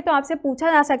नाम है। तो आपसे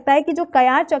पूछा जा सकता है कि जो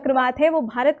कयार चक्रवात है वो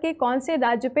भारत के कौन से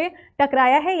राज्य पे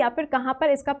टकराया है या फिर कहाँ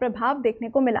पर इसका प्रभाव देखने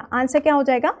को मिला। आंसर क्या हो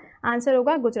जाएगा, आंसर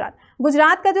होगा गुजरात।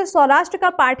 गुजरात का जो सौराष्ट्र का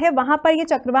पार्ट है वहां पर ये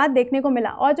चक्रवात देखने को मिला।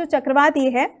 और जो चक्रवात ये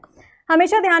है,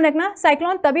 हमेशा ध्यान रखना,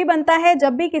 साइक्लोन तभी बनता है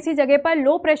जब भी किसी जगह पर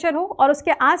लो प्रेशर हो और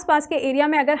उसके आसपास के एरिया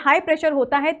में अगर हाई प्रेशर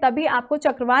होता है तभी आपको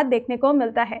चक्रवात देखने को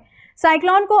मिलता है।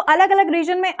 साइक्लोन को अलग अलग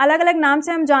रीजन में अलग अलग नाम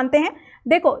से हम जानते हैं।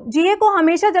 देखो जीए को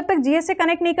हमेशा जब तक जीए से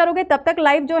कनेक्ट नहीं करोगे तब तक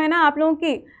लाइफ जो है ना आप लोगों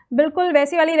की बिल्कुल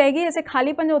वैसी वाली रहेगी, जैसे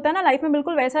खालीपन जो होता है ना लाइफ में,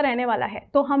 बिल्कुल वैसा रहने वाला है।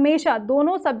 तो हमेशा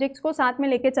दोनों सब्जेक्ट्स को साथ में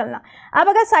लेके चलना। अब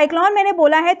अगर साइक्लोन मैंने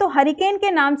बोला है तो हरिकेन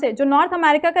के नाम से जो नॉर्थ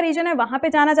अमेरिका का रीजन है वहां पे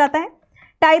जाना जाता है।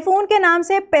 टाइफून के नाम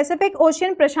से पैसिफिक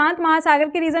ओशियन प्रशांत महासागर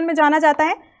के रीजन में जाना जाता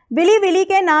है। विली विली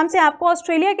के नाम से आपको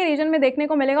ऑस्ट्रेलिया के रीजन में देखने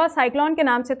को मिलेगा और साइक्लोन के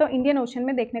नाम से तो इंडियन ओशन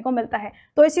में देखने को मिलता है।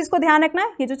 तो इस चीज को ध्यान रखना,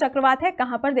 ये जो चक्रवात है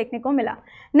कहां पर देखने को मिला।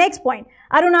 नेक्स्ट पॉइंट,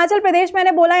 अरुणाचल प्रदेश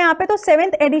मैंने बोला यहाँ पे तो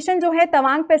 7th एडिशन जो है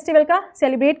तवांग फेस्टिवल का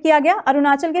सेलिब्रेट किया गया।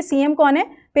 अरुणाचल के सीएम कौन है,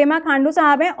 पेमा खांडू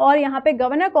साहब हैं। और यहाँ पे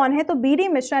गवर्नर कौन है, तो बीडी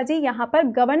मिश्रा जी यहाँ पर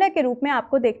गवर्नर के रूप में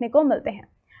आपको देखने को मिलते हैं।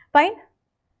 फाइन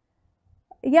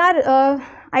यार,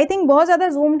 आई थिंक बहुत ज़्यादा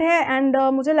जूम्ड है एंड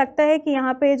मुझे लगता है कि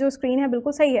यहाँ पे जो स्क्रीन है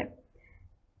बिल्कुल सही है।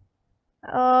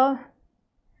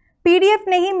 पीडीएफ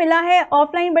नहीं मिला है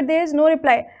offline but there is no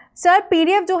reply. Sir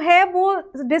PDF जो है वो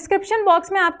डिस्क्रिप्शन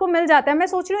बॉक्स में आपको मिल जाता है। मैं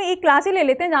सोच रही हूँ एक क्लास ही ले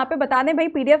लेते हैं जहाँ पे बता दें भाई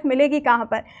पीडीएफ मिलेगी कहाँ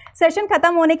पर। सेशन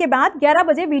खत्म होने के बाद 11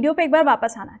 बजे वीडियो पे एक बार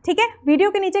वापस आना, ठीक है।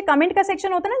 वीडियो के नीचे कमेंट का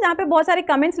सेक्शन होता है ना जहाँ पे बहुत सारे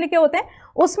कमेंट्स लिखे होते हैं,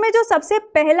 उसमें जो सबसे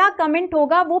पहला कमेंट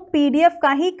होगा वो पीडीएफ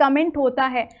का ही कमेंट होता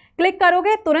है। क्लिक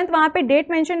करोगे तुरंत वहाँ पे डेट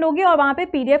मेंशन होगी और वहाँ पे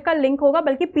पीडीएफ का लिंक होगा,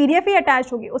 बल्कि पीडीएफ ही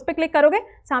अटैच होगी। उस पर क्लिक करोगे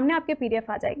सामने आपके पीडीएफ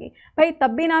आ जाएगी। भाई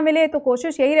तब भी ना मिले तो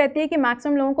कोशिश यही रहती है कि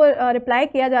मैक्सिमम लोगों को रिप्लाई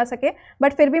किया जा सके,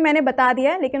 बट फिर भी मैंने बता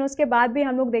दिया है। लेकिन उसके बाद भी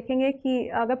हम लोग देखेंगे कि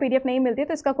अगर पीडीएफ नहीं मिलती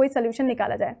तो इसका कोई सोल्यूशन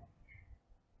निकाला जाए।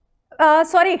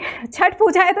 सॉरी, छठ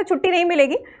पूजा है तो छुट्टी नहीं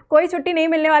मिलेगी, कोई छुट्टी नहीं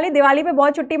मिलने वाली। दिवाली पे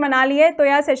बहुत छुट्टी मना ली है तो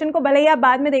यार सेशन को भले ही आप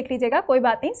बाद में देख लीजिएगा, कोई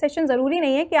बात नहीं। सेशन जरूरी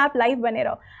नहीं है कि आप लाइव बने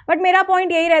रहो, बट मेरा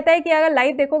पॉइंट यही रहता है कि अगर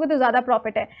लाइव देखोगे तो ज़्यादा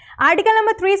प्रॉफिट है। आर्टिकल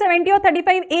नंबर 370 और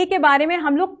 35A के बारे में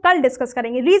हम लोग कल डिस्कस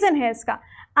करेंगे। रीज़न है इसका,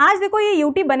 आज देखो ये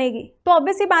यूटी बनेगी तो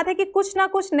ऑब्वियस सी बात है कि कुछ ना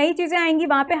कुछ नई चीज़ें आएंगी।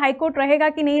 वहाँ पे हाई कोर्ट रहेगा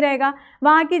कि नहीं रहेगा,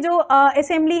 वहाँ की जो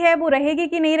असेंबली है वो रहेगी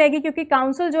कि नहीं रहेगी, क्योंकि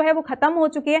काउंसिल जो है वो खत्म हो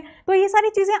चुकी है। तो ये सारी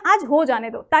चीज़ें आज हो जाने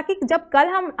दो, ताकि जब कल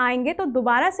हम आएंगे तो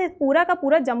दोबारा से पूरा का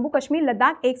पूरा जम्मू कश्मीर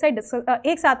लद्दाख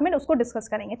एक साथ में उसको डिस्कस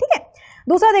करेंगे, ठीक है।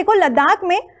 दूसरा देखो, लद्दाख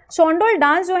में शोंडोल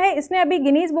डांस जो है इसने अभी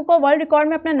Guinness book of world record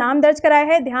में अपना नाम दर्ज कराया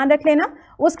है, ध्यान रख लेना।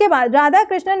 उसके बाद राधा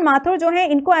कृष्णन माथुर जो है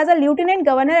इनको as a lieutenant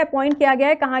governor appoint किया गया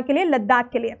है, कहाँ के लिए, लद्दाख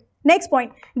के लिए। नेक्स्ट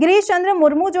पॉइंट, गिरीश चंद्र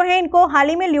मुर्मू जो है इनको हाल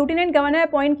ही में लेफ्टिनेंट गवर्नर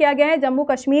अपॉइंट किया गया है जम्मू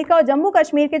कश्मीर का। और जम्मू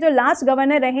कश्मीर के जो लास्ट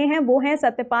गवर्नर रहे हैं वो हैं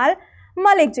सत्यपाल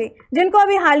मलिक जी, जिनको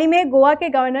अभी हाल ही में गोवा के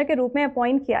गवर्नर के रूप में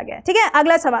अपॉइंट किया गया है, ठीक है।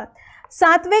 अगला सवाल,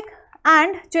 सात्विक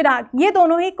एंड चिराग ये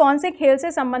दोनों ही कौन से खेल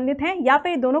से संबंधित हैं या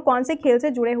फिर दोनों कौन से खेल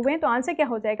से जुड़े हुए हैं? तो आंसर क्या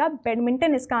हो जाएगा,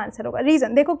 बैडमिंटन इसका आंसर होगा।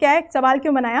 रीजन देखो क्या है, सवाल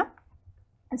क्यों बनाया।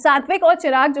 सात्विक और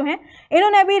चिराग जो हैं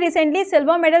इन्होंने अभी रिसेंटली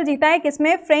सिल्वर मेडल जीता है,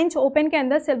 किसमें, फ्रेंच ओपन के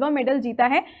अंदर सिल्वर मेडल जीता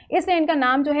है, इसलिए इनका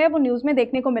नाम जो है वो न्यूज़ में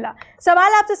देखने को मिला।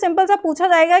 सवाल आपसे सिंपल सा पूछा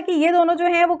जाएगा कि ये दोनों जो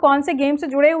हैं वो कौन से गेम से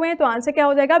जुड़े हुए हैं, तो आंसर क्या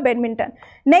हो जाएगा, बैडमिंटन।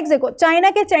 नेक्स्ट देखो, चाइना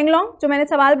के चेंगलोंग जो मैंने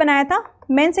सवाल बनाया था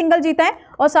मेन सिंगल जीता है,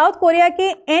 और साउथ कोरिया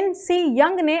के एन.सी.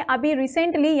 यंग ने अभी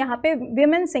रिसेंटली यहाँ पे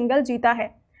विमेन सिंगल जीता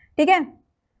है, ठीक है।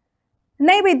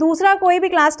 नहीं भाई दूसरा कोई भी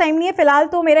क्लास टाइम नहीं है, फिलहाल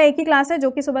तो मेरा एक ही क्लास है जो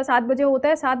कि सुबह 7 बजे होता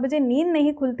है। 7 बजे नींद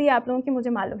नहीं खुलती है आप लोगों की, मुझे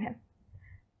मालूम है।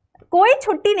 कोई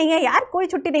छुट्टी नहीं है यार, कोई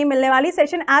छुट्टी नहीं मिलने वाली,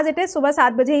 सेशन एज इट इज सुबह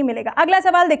 7 बजे ही मिलेगा। अगला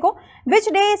सवाल देखो, which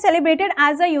day is celebrated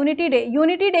as a unity day?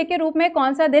 Unity day के रूप में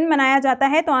कौन सा दिन मनाया जाता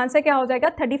है? तो आंसर क्या हो जाएगा,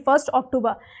 31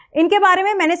 अक्टूबर। इनके बारे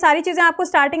में मैंने सारी चीजें आपको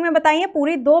स्टार्टिंग में बताई हैं,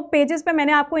 पूरी 2 पेजेस पे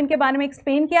मैंने आपको इनके बारे में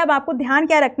एक्सप्लेन किया। अब आपको ध्यान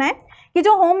क्या रखना है कि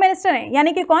जो होम मिनिस्टर हैं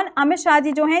यानी कि कौन, अमित शाह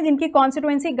जी जो हैं, जिनकी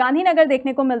कॉन्स्टिट्यूएंसी गांधीनगर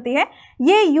देखने को मिलती है,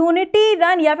 ये यूनिटी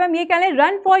रन या फिर हम ये कह लें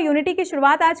रन फॉर यूनिटी की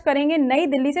शुरुआत आज करेंगे नई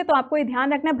दिल्ली से। तो आपको ये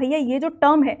ध्यान रखना है भैया, ये जो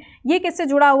टर्म है ये किससे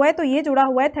जुड़ा हुआ है, तो ये जुड़ा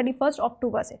हुआ है 31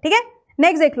 अक्टूबर से, ठीक है।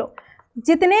 नेक्स्ट देख लो,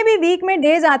 जितने भी वीक में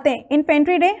डेज आते हैं,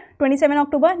 इन्फेंट्री डे 27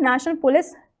 अक्टूबर, नेशनल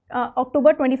पुलिस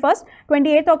अक्टूबर 21,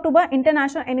 28 अक्टूबर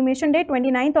इंटरनेशनल एनिमेशन डे,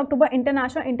 29 अक्टूबर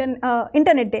इंटरनेशनल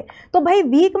इंटरनेट डे। तो भाई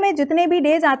वीक में जितने भी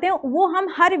डेज आते हैं वो हम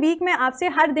हर वीक में आपसे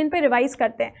हर दिन पे रिवाइज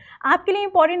करते हैं। आपके लिए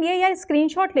इंपॉर्टेंट ये यार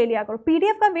स्क्रीनशॉट ले लिया करो,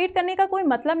 पीडीएफ का वेट करने का कोई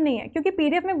मतलब नहीं है, क्योंकि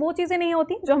पीडीएफ में वो चीज़ें नहीं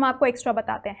होती जो हम आपको एक्स्ट्रा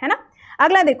बताते हैं, है ना।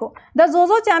 अगला देखो, द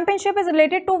जोजो championship is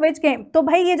related to which game. तो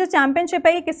भाई ये जो चैंपियनशिप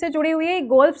है ये किससे जुड़ी हुई है, ये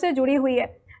गोल्फ से जुड़ी हुई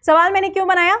है। सवाल मैंने क्यों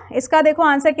बनाया, इसका देखो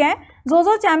आंसर क्या है।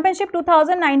 जोजो चैंपियनशिप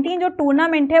 2019 जो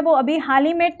टूर्नामेंट है वो अभी हाल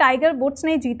ही में टाइगर वुड्स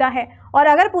ने जीता है। और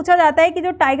अगर पूछा जाता है कि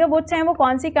जो टाइगर वुड्स हैं वो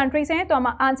कौन सी कंट्री से हैं, तो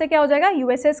आंसर क्या हो जाएगा,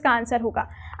 यूएसए का आंसर होगा।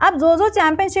 अब जोजो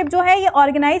चैंपियनशिप जो है ये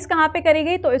ऑर्गेनाइज कहाँ पे करी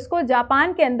गई, तो इसको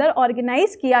जापान के अंदर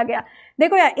ऑर्गेनाइज किया गया।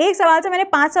 देखो यार एक सवाल से मैंने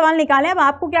 5 सवाल निकाले, अब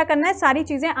आपको क्या करना है, सारी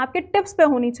चीज़ें आपके टिप्स पे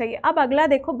होनी चाहिए। अब अगला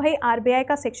देखो भाई आरबीआई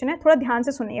का सेक्शन है, थोड़ा ध्यान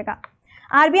से सुनिएगा।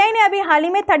 आरबीआई ने अभी हाल ही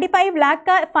में 35 लाख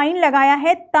का फाइन लगाया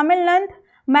है तमिलनाडु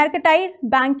मर्केंटाइल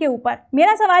बैंक के ऊपर।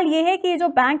 मेरा सवाल ये है कि ये जो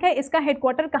बैंक है इसका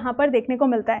हेडक्वार्टर कहाँ पर देखने को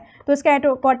मिलता है, तो इसका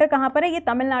हेडक्वार्टर कहाँ पर है, ये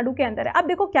तमिलनाडु के अंदर है। अब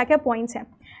देखो क्या क्या पॉइंट्स हैं।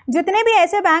 जितने भी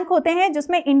ऐसे बैंक होते हैं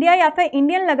जिसमें इंडिया या फिर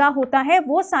इंडियन लगा होता है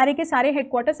वो सारे के सारे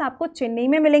हेडक्वार्टर्स आपको चेन्नई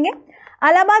में मिलेंगे।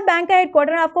 इलाहाबाद बैंक का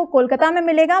हेडक्वार्टर आपको कोलकाता में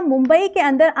मिलेगा। मुंबई के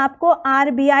अंदर आपको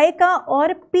आरबीआई का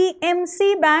और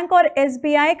पीएमसी बैंक और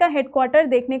एसबीआई का हेडक्वार्टर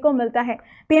देखने को मिलता है।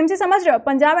 पीएमसी समझ रहे हो,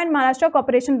 Punjab and Maharashtra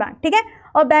corporation bank, ठीक है।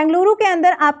 और बेंगलुरु के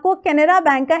अंदर आपको कैनरा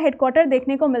बैंक का हेडक्वार्टर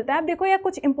देखने को मिलता है। अब देखो यह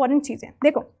कुछ इंपॉर्टेंट चीजें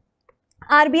देखो,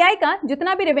 आरबीआई का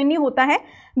जितना भी रेवेन्यू होता है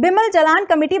बिमल जलान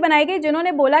कमेटी बनाई गई,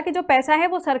 जिन्होंने बोला कि जो पैसा है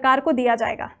वो सरकार को दिया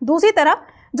जाएगा। दूसरी तरफ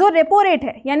जो रेपो रेट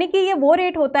है, यानी कि ये वो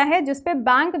रेट होता है जिसपे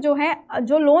बैंक जो है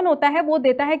जो लोन होता है वो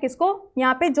देता है किसको,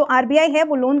 यहाँ पे जो आरबीआई है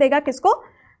वो लोन देगा किसको,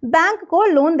 बैंक को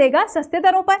लोन देगा सस्ते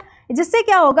दरों पर। जिससे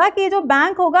क्या होगा कि जो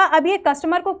बैंक होगा अब ये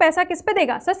कस्टमर को पैसा किस पे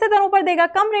देगा, सस्ते दरों पर देगा,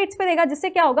 कम रेट्स पे देगा। जिससे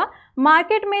क्या होगा,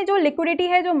 मार्केट में जो लिक्विडिटी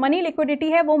है, जो मनी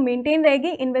लिक्विडिटी है वो मेंटेन रहेगी,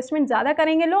 इन्वेस्टमेंट ज़्यादा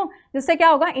करेंगे लोग। जिससे क्या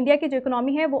होगा, इंडिया की जो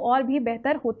इकोनॉमी है वो और भी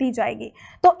बेहतर होती जाएगी।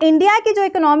 तो इंडिया की जो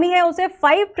इकोनॉमी है उसे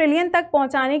 5 ट्रिलियन तक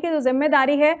पहुँचाने की जो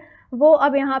जिम्मेदारी है वो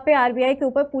अब यहाँ पे आरबीआई के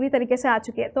ऊपर पूरी तरीके से आ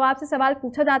चुकी है। तो आपसे सवाल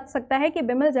पूछा जा सकता है कि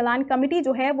बिमल जलान कमेटी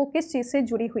जो है वो किस चीज़ से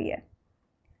जुड़ी हुई है।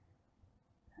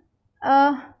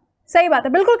 सही बात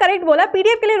है, बिल्कुल करेक्ट बोला,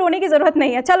 पीडीएफ के लिए रोने की जरूरत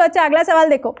नहीं है। चलो अच्छा अगला सवाल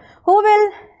देखो, हु विल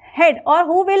हेड और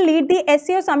who will lead the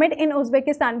SCO summit in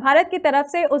Uzbekistan. Bharat की तरफ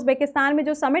से उज्बेकिस्तान में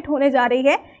जो समिट होने जा रही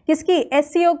है, किसकी,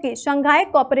 एससीओ की, शंघाई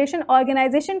कोऑपरेशन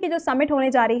ऑर्गेनाइजेशन की जो समिट होने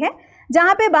जा रही है,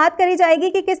 जहां पे बात करी जाएगी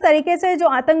कि किस तरीके से जो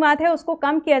आतंकवाद है उसको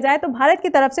कम किया जाए। तो भारत की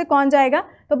तरफ से कौन जाएगा,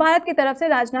 तो भारत की तरफ से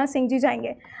राजनाथ सिंह जी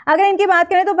जाएंगे। अगर इनकी बात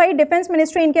करें तो भाई डिफेंस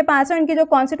मिनिस्ट्री इनके पास है, इनकी जो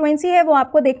कॉन्स्टिट्यूएंसी है वो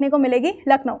आपको देखने को मिलेगी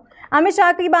लखनऊ। अमित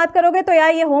शाह की बात करोगे तो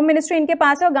यार ये होम मिनिस्ट्री इनके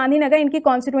पास है और गांधीनगर इनकी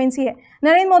कॉन्स्टिट्यूएंसी है।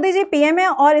 नरेंद्र मोदी जी पीएम है।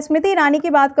 और स्मृति ईरानी की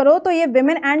बात करो तो ये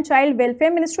women and child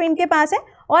welfare ministry इनके पास है।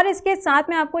 और इसके साथ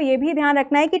में आपको ये भी ध्यान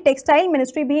रखना है कि टेक्सटाइल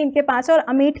मिनिस्ट्री भी इनके पास है और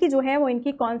अमेठी जो है वो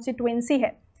इनकी कॉन्स्टिट्यूएंसी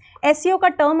है। एससीओ का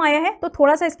टर्म आया है तो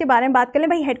थोड़ा सा इसके बारे में बात कर लें।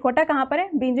 भाई हेडक्वार्टर कहाँ पर है,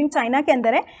 बीजिंग चाइना के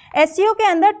अंदर है। एससीओ के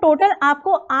अंदर टोटल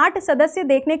आपको 8 सदस्य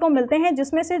देखने को मिलते हैं,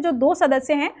 जिसमें से जो 2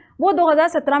 सदस्य हैं वो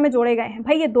 2017 में जोड़े गए हैं।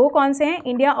 भाई ये 2 कौन से हैं,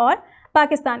 इंडिया और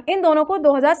पाकिस्तान, इन दोनों को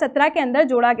 2017 के अंदर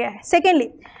जोड़ा गया है।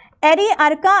 सेकेंडली एरी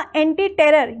अर्का एंटी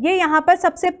टेरर, ये यहाँ पर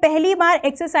सबसे पहली बार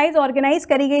एक्सरसाइज ऑर्गेनाइज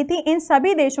करी गई थी इन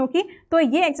सभी देशों की। तो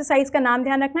ये एक्सरसाइज का नाम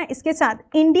ध्यान रखना। इसके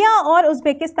साथ इंडिया और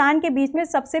उज्बेकिस्तान के बीच में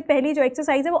सबसे पहली जो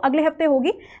एक्सरसाइज है वो अगले हफ्ते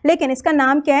होगी, लेकिन इसका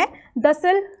नाम क्या है,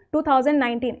 दसल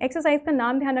 2019। एक्सरसाइज का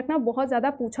नाम ध्यान रखना, बहुत ज़्यादा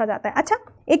पूछा जाता है। अच्छा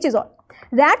एक चीज़ और,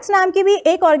 रैट्स नाम की भी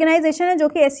एक ऑर्गेनाइजेशन है जो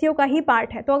कि एससीओ का ही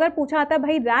पार्ट है। तो अगर पूछा आता है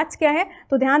भाई रैट्स क्या है,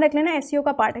 तो ध्यान रख लेना एससीओ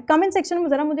का पार्ट है। कमेंट सेक्शन में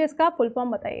ज़रा मुझे इसका फुल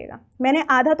फॉर्म बताइएगा। मैंने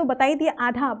आधा तो बता ही दिया,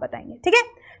 आधा आप बताएंगे, ठीक है।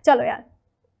 चलो यार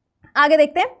आगे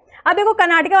देखते हैं। अब देखो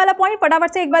कर्नाटका वाला पॉइंट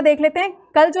फटाफट से एक बार देख लेते हैं।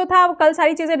 कल जो था वो कल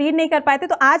सारी चीज़ें रीड नहीं कर पाए थे,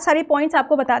 तो आज सारी पॉइंट्स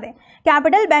आपको बता दें।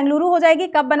 कैपिटल बेंगलुरु हो जाएगी,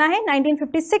 कब बना है,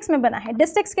 1956 में बना है।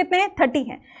 डिस्ट्रिक्ट्स कितने हैं, 30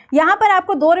 हैं। यहाँ पर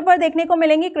आपको 2 रिवर देखने को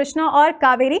मिलेंगी, कृष्णा और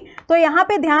कावेरी। तो यहाँ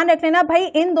पे ध्यान रख लेना भाई,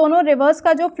 इन दोनों रिवर्स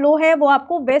का जो फ्लो है वो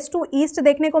आपको वेस्ट टू ईस्ट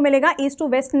देखने को मिलेगा, ईस्ट टू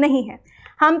वेस्ट नहीं है।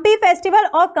 हम्पी फेस्टिवल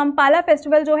और कंपाला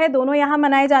फेस्टिवल जो है दोनों यहाँ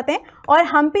मनाए जाते हैं। और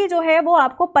हम्पी जो है वो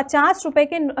आपको 50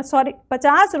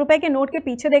 रुपए के नोट के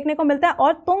पीछे देखने को मिलता है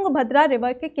और तुंगभद्रा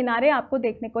रिवर के किनारे आपको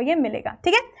देखने को ये मिलेगा,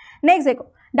 ठीक है। नेक्स्ट देखो,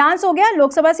 डांस हो गया,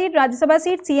 Lok Sabha seat, Rajya Sabha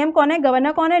seat, CM कौन है,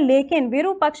 गवर्नर कौन है, लेकिन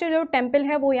विरूपाक्ष जो टेम्पल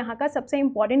है वो यहाँ का सबसे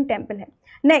इंपॉर्टेंट टेम्पल है।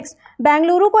 नेक्स्ट,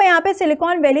 बेंगलुरु को यहाँ पे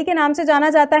सिलिकॉन वैली के नाम से जाना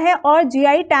जाता है। और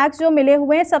जीआई टैग्स जो मिले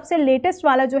हुए हैं, सबसे लेटेस्ट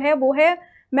वाला जो है वो है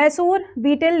मैसूर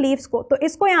बीटल लीव्स को, तो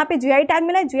इसको यहाँ पे जीआई टैग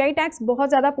मिला है। जीआई टैग्स बहुत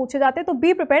ज़्यादा पूछे जाते हैं, तो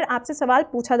बी प्रिपेयर्ड, आपसे सवाल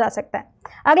पूछा जा सकता है।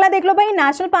 अगला देख लो भाई,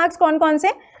 नेशनल पार्क्स कौन कौन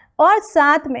से, और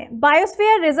साथ में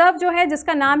बायोस्फीयर रिजर्व जो है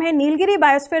जिसका नाम है नीलगिरी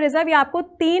बायोस्फीयर रिजर्व, ये आपको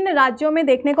 3 राज्यों में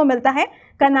देखने को मिलता है,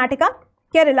 कर्नाटका,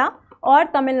 केरला और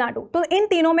तमिलनाडु। तो इन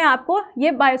तीनों में आपको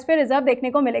ये बायोस्फीयर रिजर्व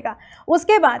देखने को मिलेगा।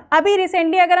 उसके बाद अभी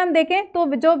रिसेंटली अगर हम देखें तो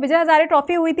जो विजय हजारे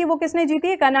ट्रॉफी हुई थी वो किसने जीती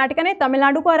है? कर्नाटक ने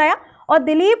तमिलनाडु को हराया। और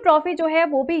दिलीप ट्रॉफी जो है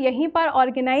वो भी यहीं पर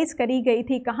ऑर्गेनाइज करी गई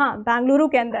थी, कहाँ? बेंगलुरु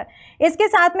के अंदर। इसके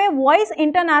साथ में वॉइस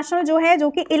इंटरनेशनल जो है, जो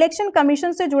कि इलेक्शन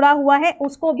कमीशन से जुड़ा हुआ है,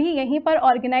 उसको भी यहीं पर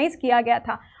ऑर्गेनाइज किया गया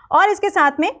था। और इसके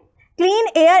साथ में क्लीन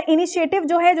एयर इनिशिएटिव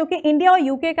जो है, जो कि इंडिया और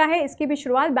यूके का है, इसकी भी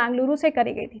शुरुआत बेंगलुरु से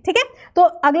करी गई थी। ठीक है, तो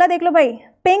अगला देख लो भाई,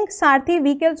 पिंक सारथी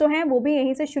व्हीकल जो हैं वो भी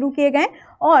यहीं से शुरू किए गए।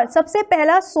 और सबसे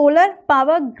पहला सोलर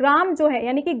पावर ग्राम जो है,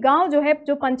 यानी कि गांव जो है,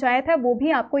 जो पंचायत है, वो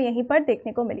भी आपको यहीं पर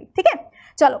देखने को मिली। ठीक है,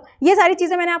 चलो ये सारी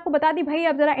चीज़ें मैंने आपको बता दी भाई।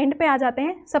 अब जरा एंड पे आ जाते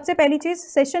हैं। सबसे पहली चीज़,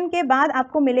 सेशन के बाद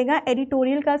आपको मिलेगा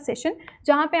एडिटोरियल का सेशन,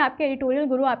 जहाँ पे आपके एडिटोरियल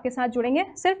गुरु आपके साथ जुड़ेंगे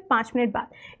सिर्फ 5 मिनट बाद।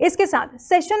 इसके साथ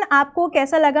सेशन आपको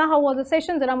कैसा लगा, हाउ वाज द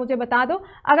सेशन, ज़रा मुझे बता दो।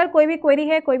 अगर कोई भी क्वेरी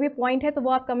है, कोई भी पॉइंट है, तो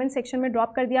वो आप कमेंट सेक्शन में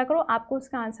ड्रॉप कर दिया करो, आपको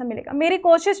उसका आंसर मिलेगा। मेरी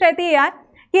कोशिश रहती है यार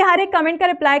कि हर एक कमेंट का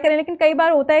रिप्लाई करें, लेकिन कई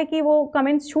बार होता है कि वो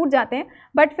कमेंट्स छूट जाते हैं,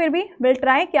 बट फिर भी विल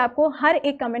ट्राई कि आपको हर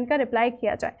एक कमेंट का रिप्लाई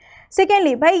किया जाए।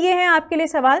 सेकेंडली भाई, ये है आपके लिए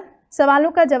सवाल,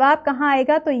 सवालों का जवाब कहाँ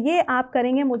आएगा, तो ये आप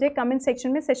करेंगे मुझे कमेंट सेक्शन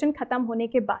में सेशन खत्म होने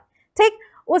के बाद। ठीक,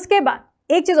 उसके बाद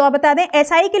एक चीज़ और बता दें,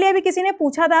 एसआई के लिए भी किसी ने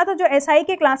पूछा था, तो जो एसआई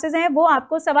के क्लासेस हैं वो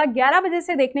आपको 11:15 बजे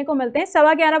से देखने को मिलते हैं।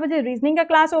 11:15 बजे रीजनिंग का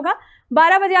क्लास होगा,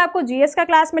 12 बजे आपको जीएस का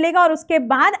क्लास मिलेगा, और उसके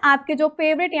बाद आपके जो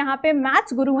फेवरेट यहाँ पे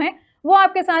मैथ्स गुरु हैं वो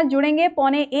आपके साथ जुड़ेंगे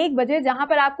 12:45 बजे, जहां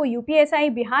पर आपको यूपीएसआई,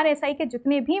 बिहार एसआई के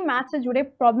जितने भी मैथ्स से जुड़े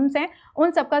प्रॉब्लम्स हैं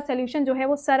उन सबका सोल्यूशन जो है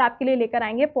वो सर आपके लिए लेकर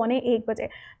आएंगे 12:45 बजे।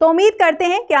 तो उम्मीद करते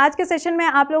हैं कि आज के सेशन में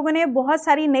आप लोगों ने बहुत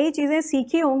सारी नई चीज़ें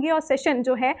सीखी होंगी और सेशन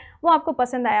जो है वो आपको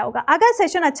पसंद आया होगा। अगर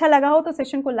सेशन अच्छा लगा हो तो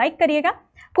सेशन को लाइक करिएगा।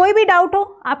 कोई भी डाउट हो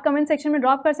आप कमेंट सेक्शन में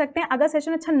ड्रॉप कर सकते हैं। अगर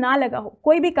सेशन अच्छा ना लगा हो,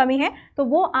 कोई भी कमी है, तो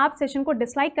वो आप सेशन को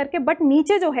डिसलाइक करके, बट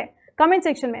नीचे जो है कमेंट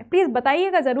सेक्शन में प्लीज़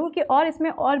बताइएगा ज़रूर कि और इसमें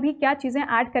और भी क्या चीज़ें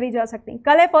ऐड करी जा सकती हैं।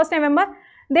 कल है 1 नवंबर,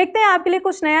 देखते हैं आपके लिए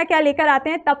कुछ नया क्या लेकर आते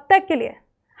हैं। तब तक के लिए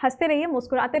हंसते रहिए,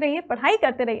 मुस्कुराते रहिए, पढ़ाई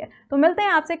करते रहिए। तो मिलते हैं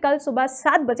आपसे कल सुबह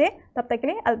 7 बजे, तब तक के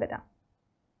लिए अलविदा।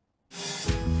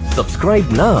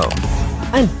 Subscribe now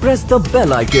and press the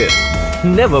bell icon.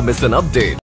 Never miss an update.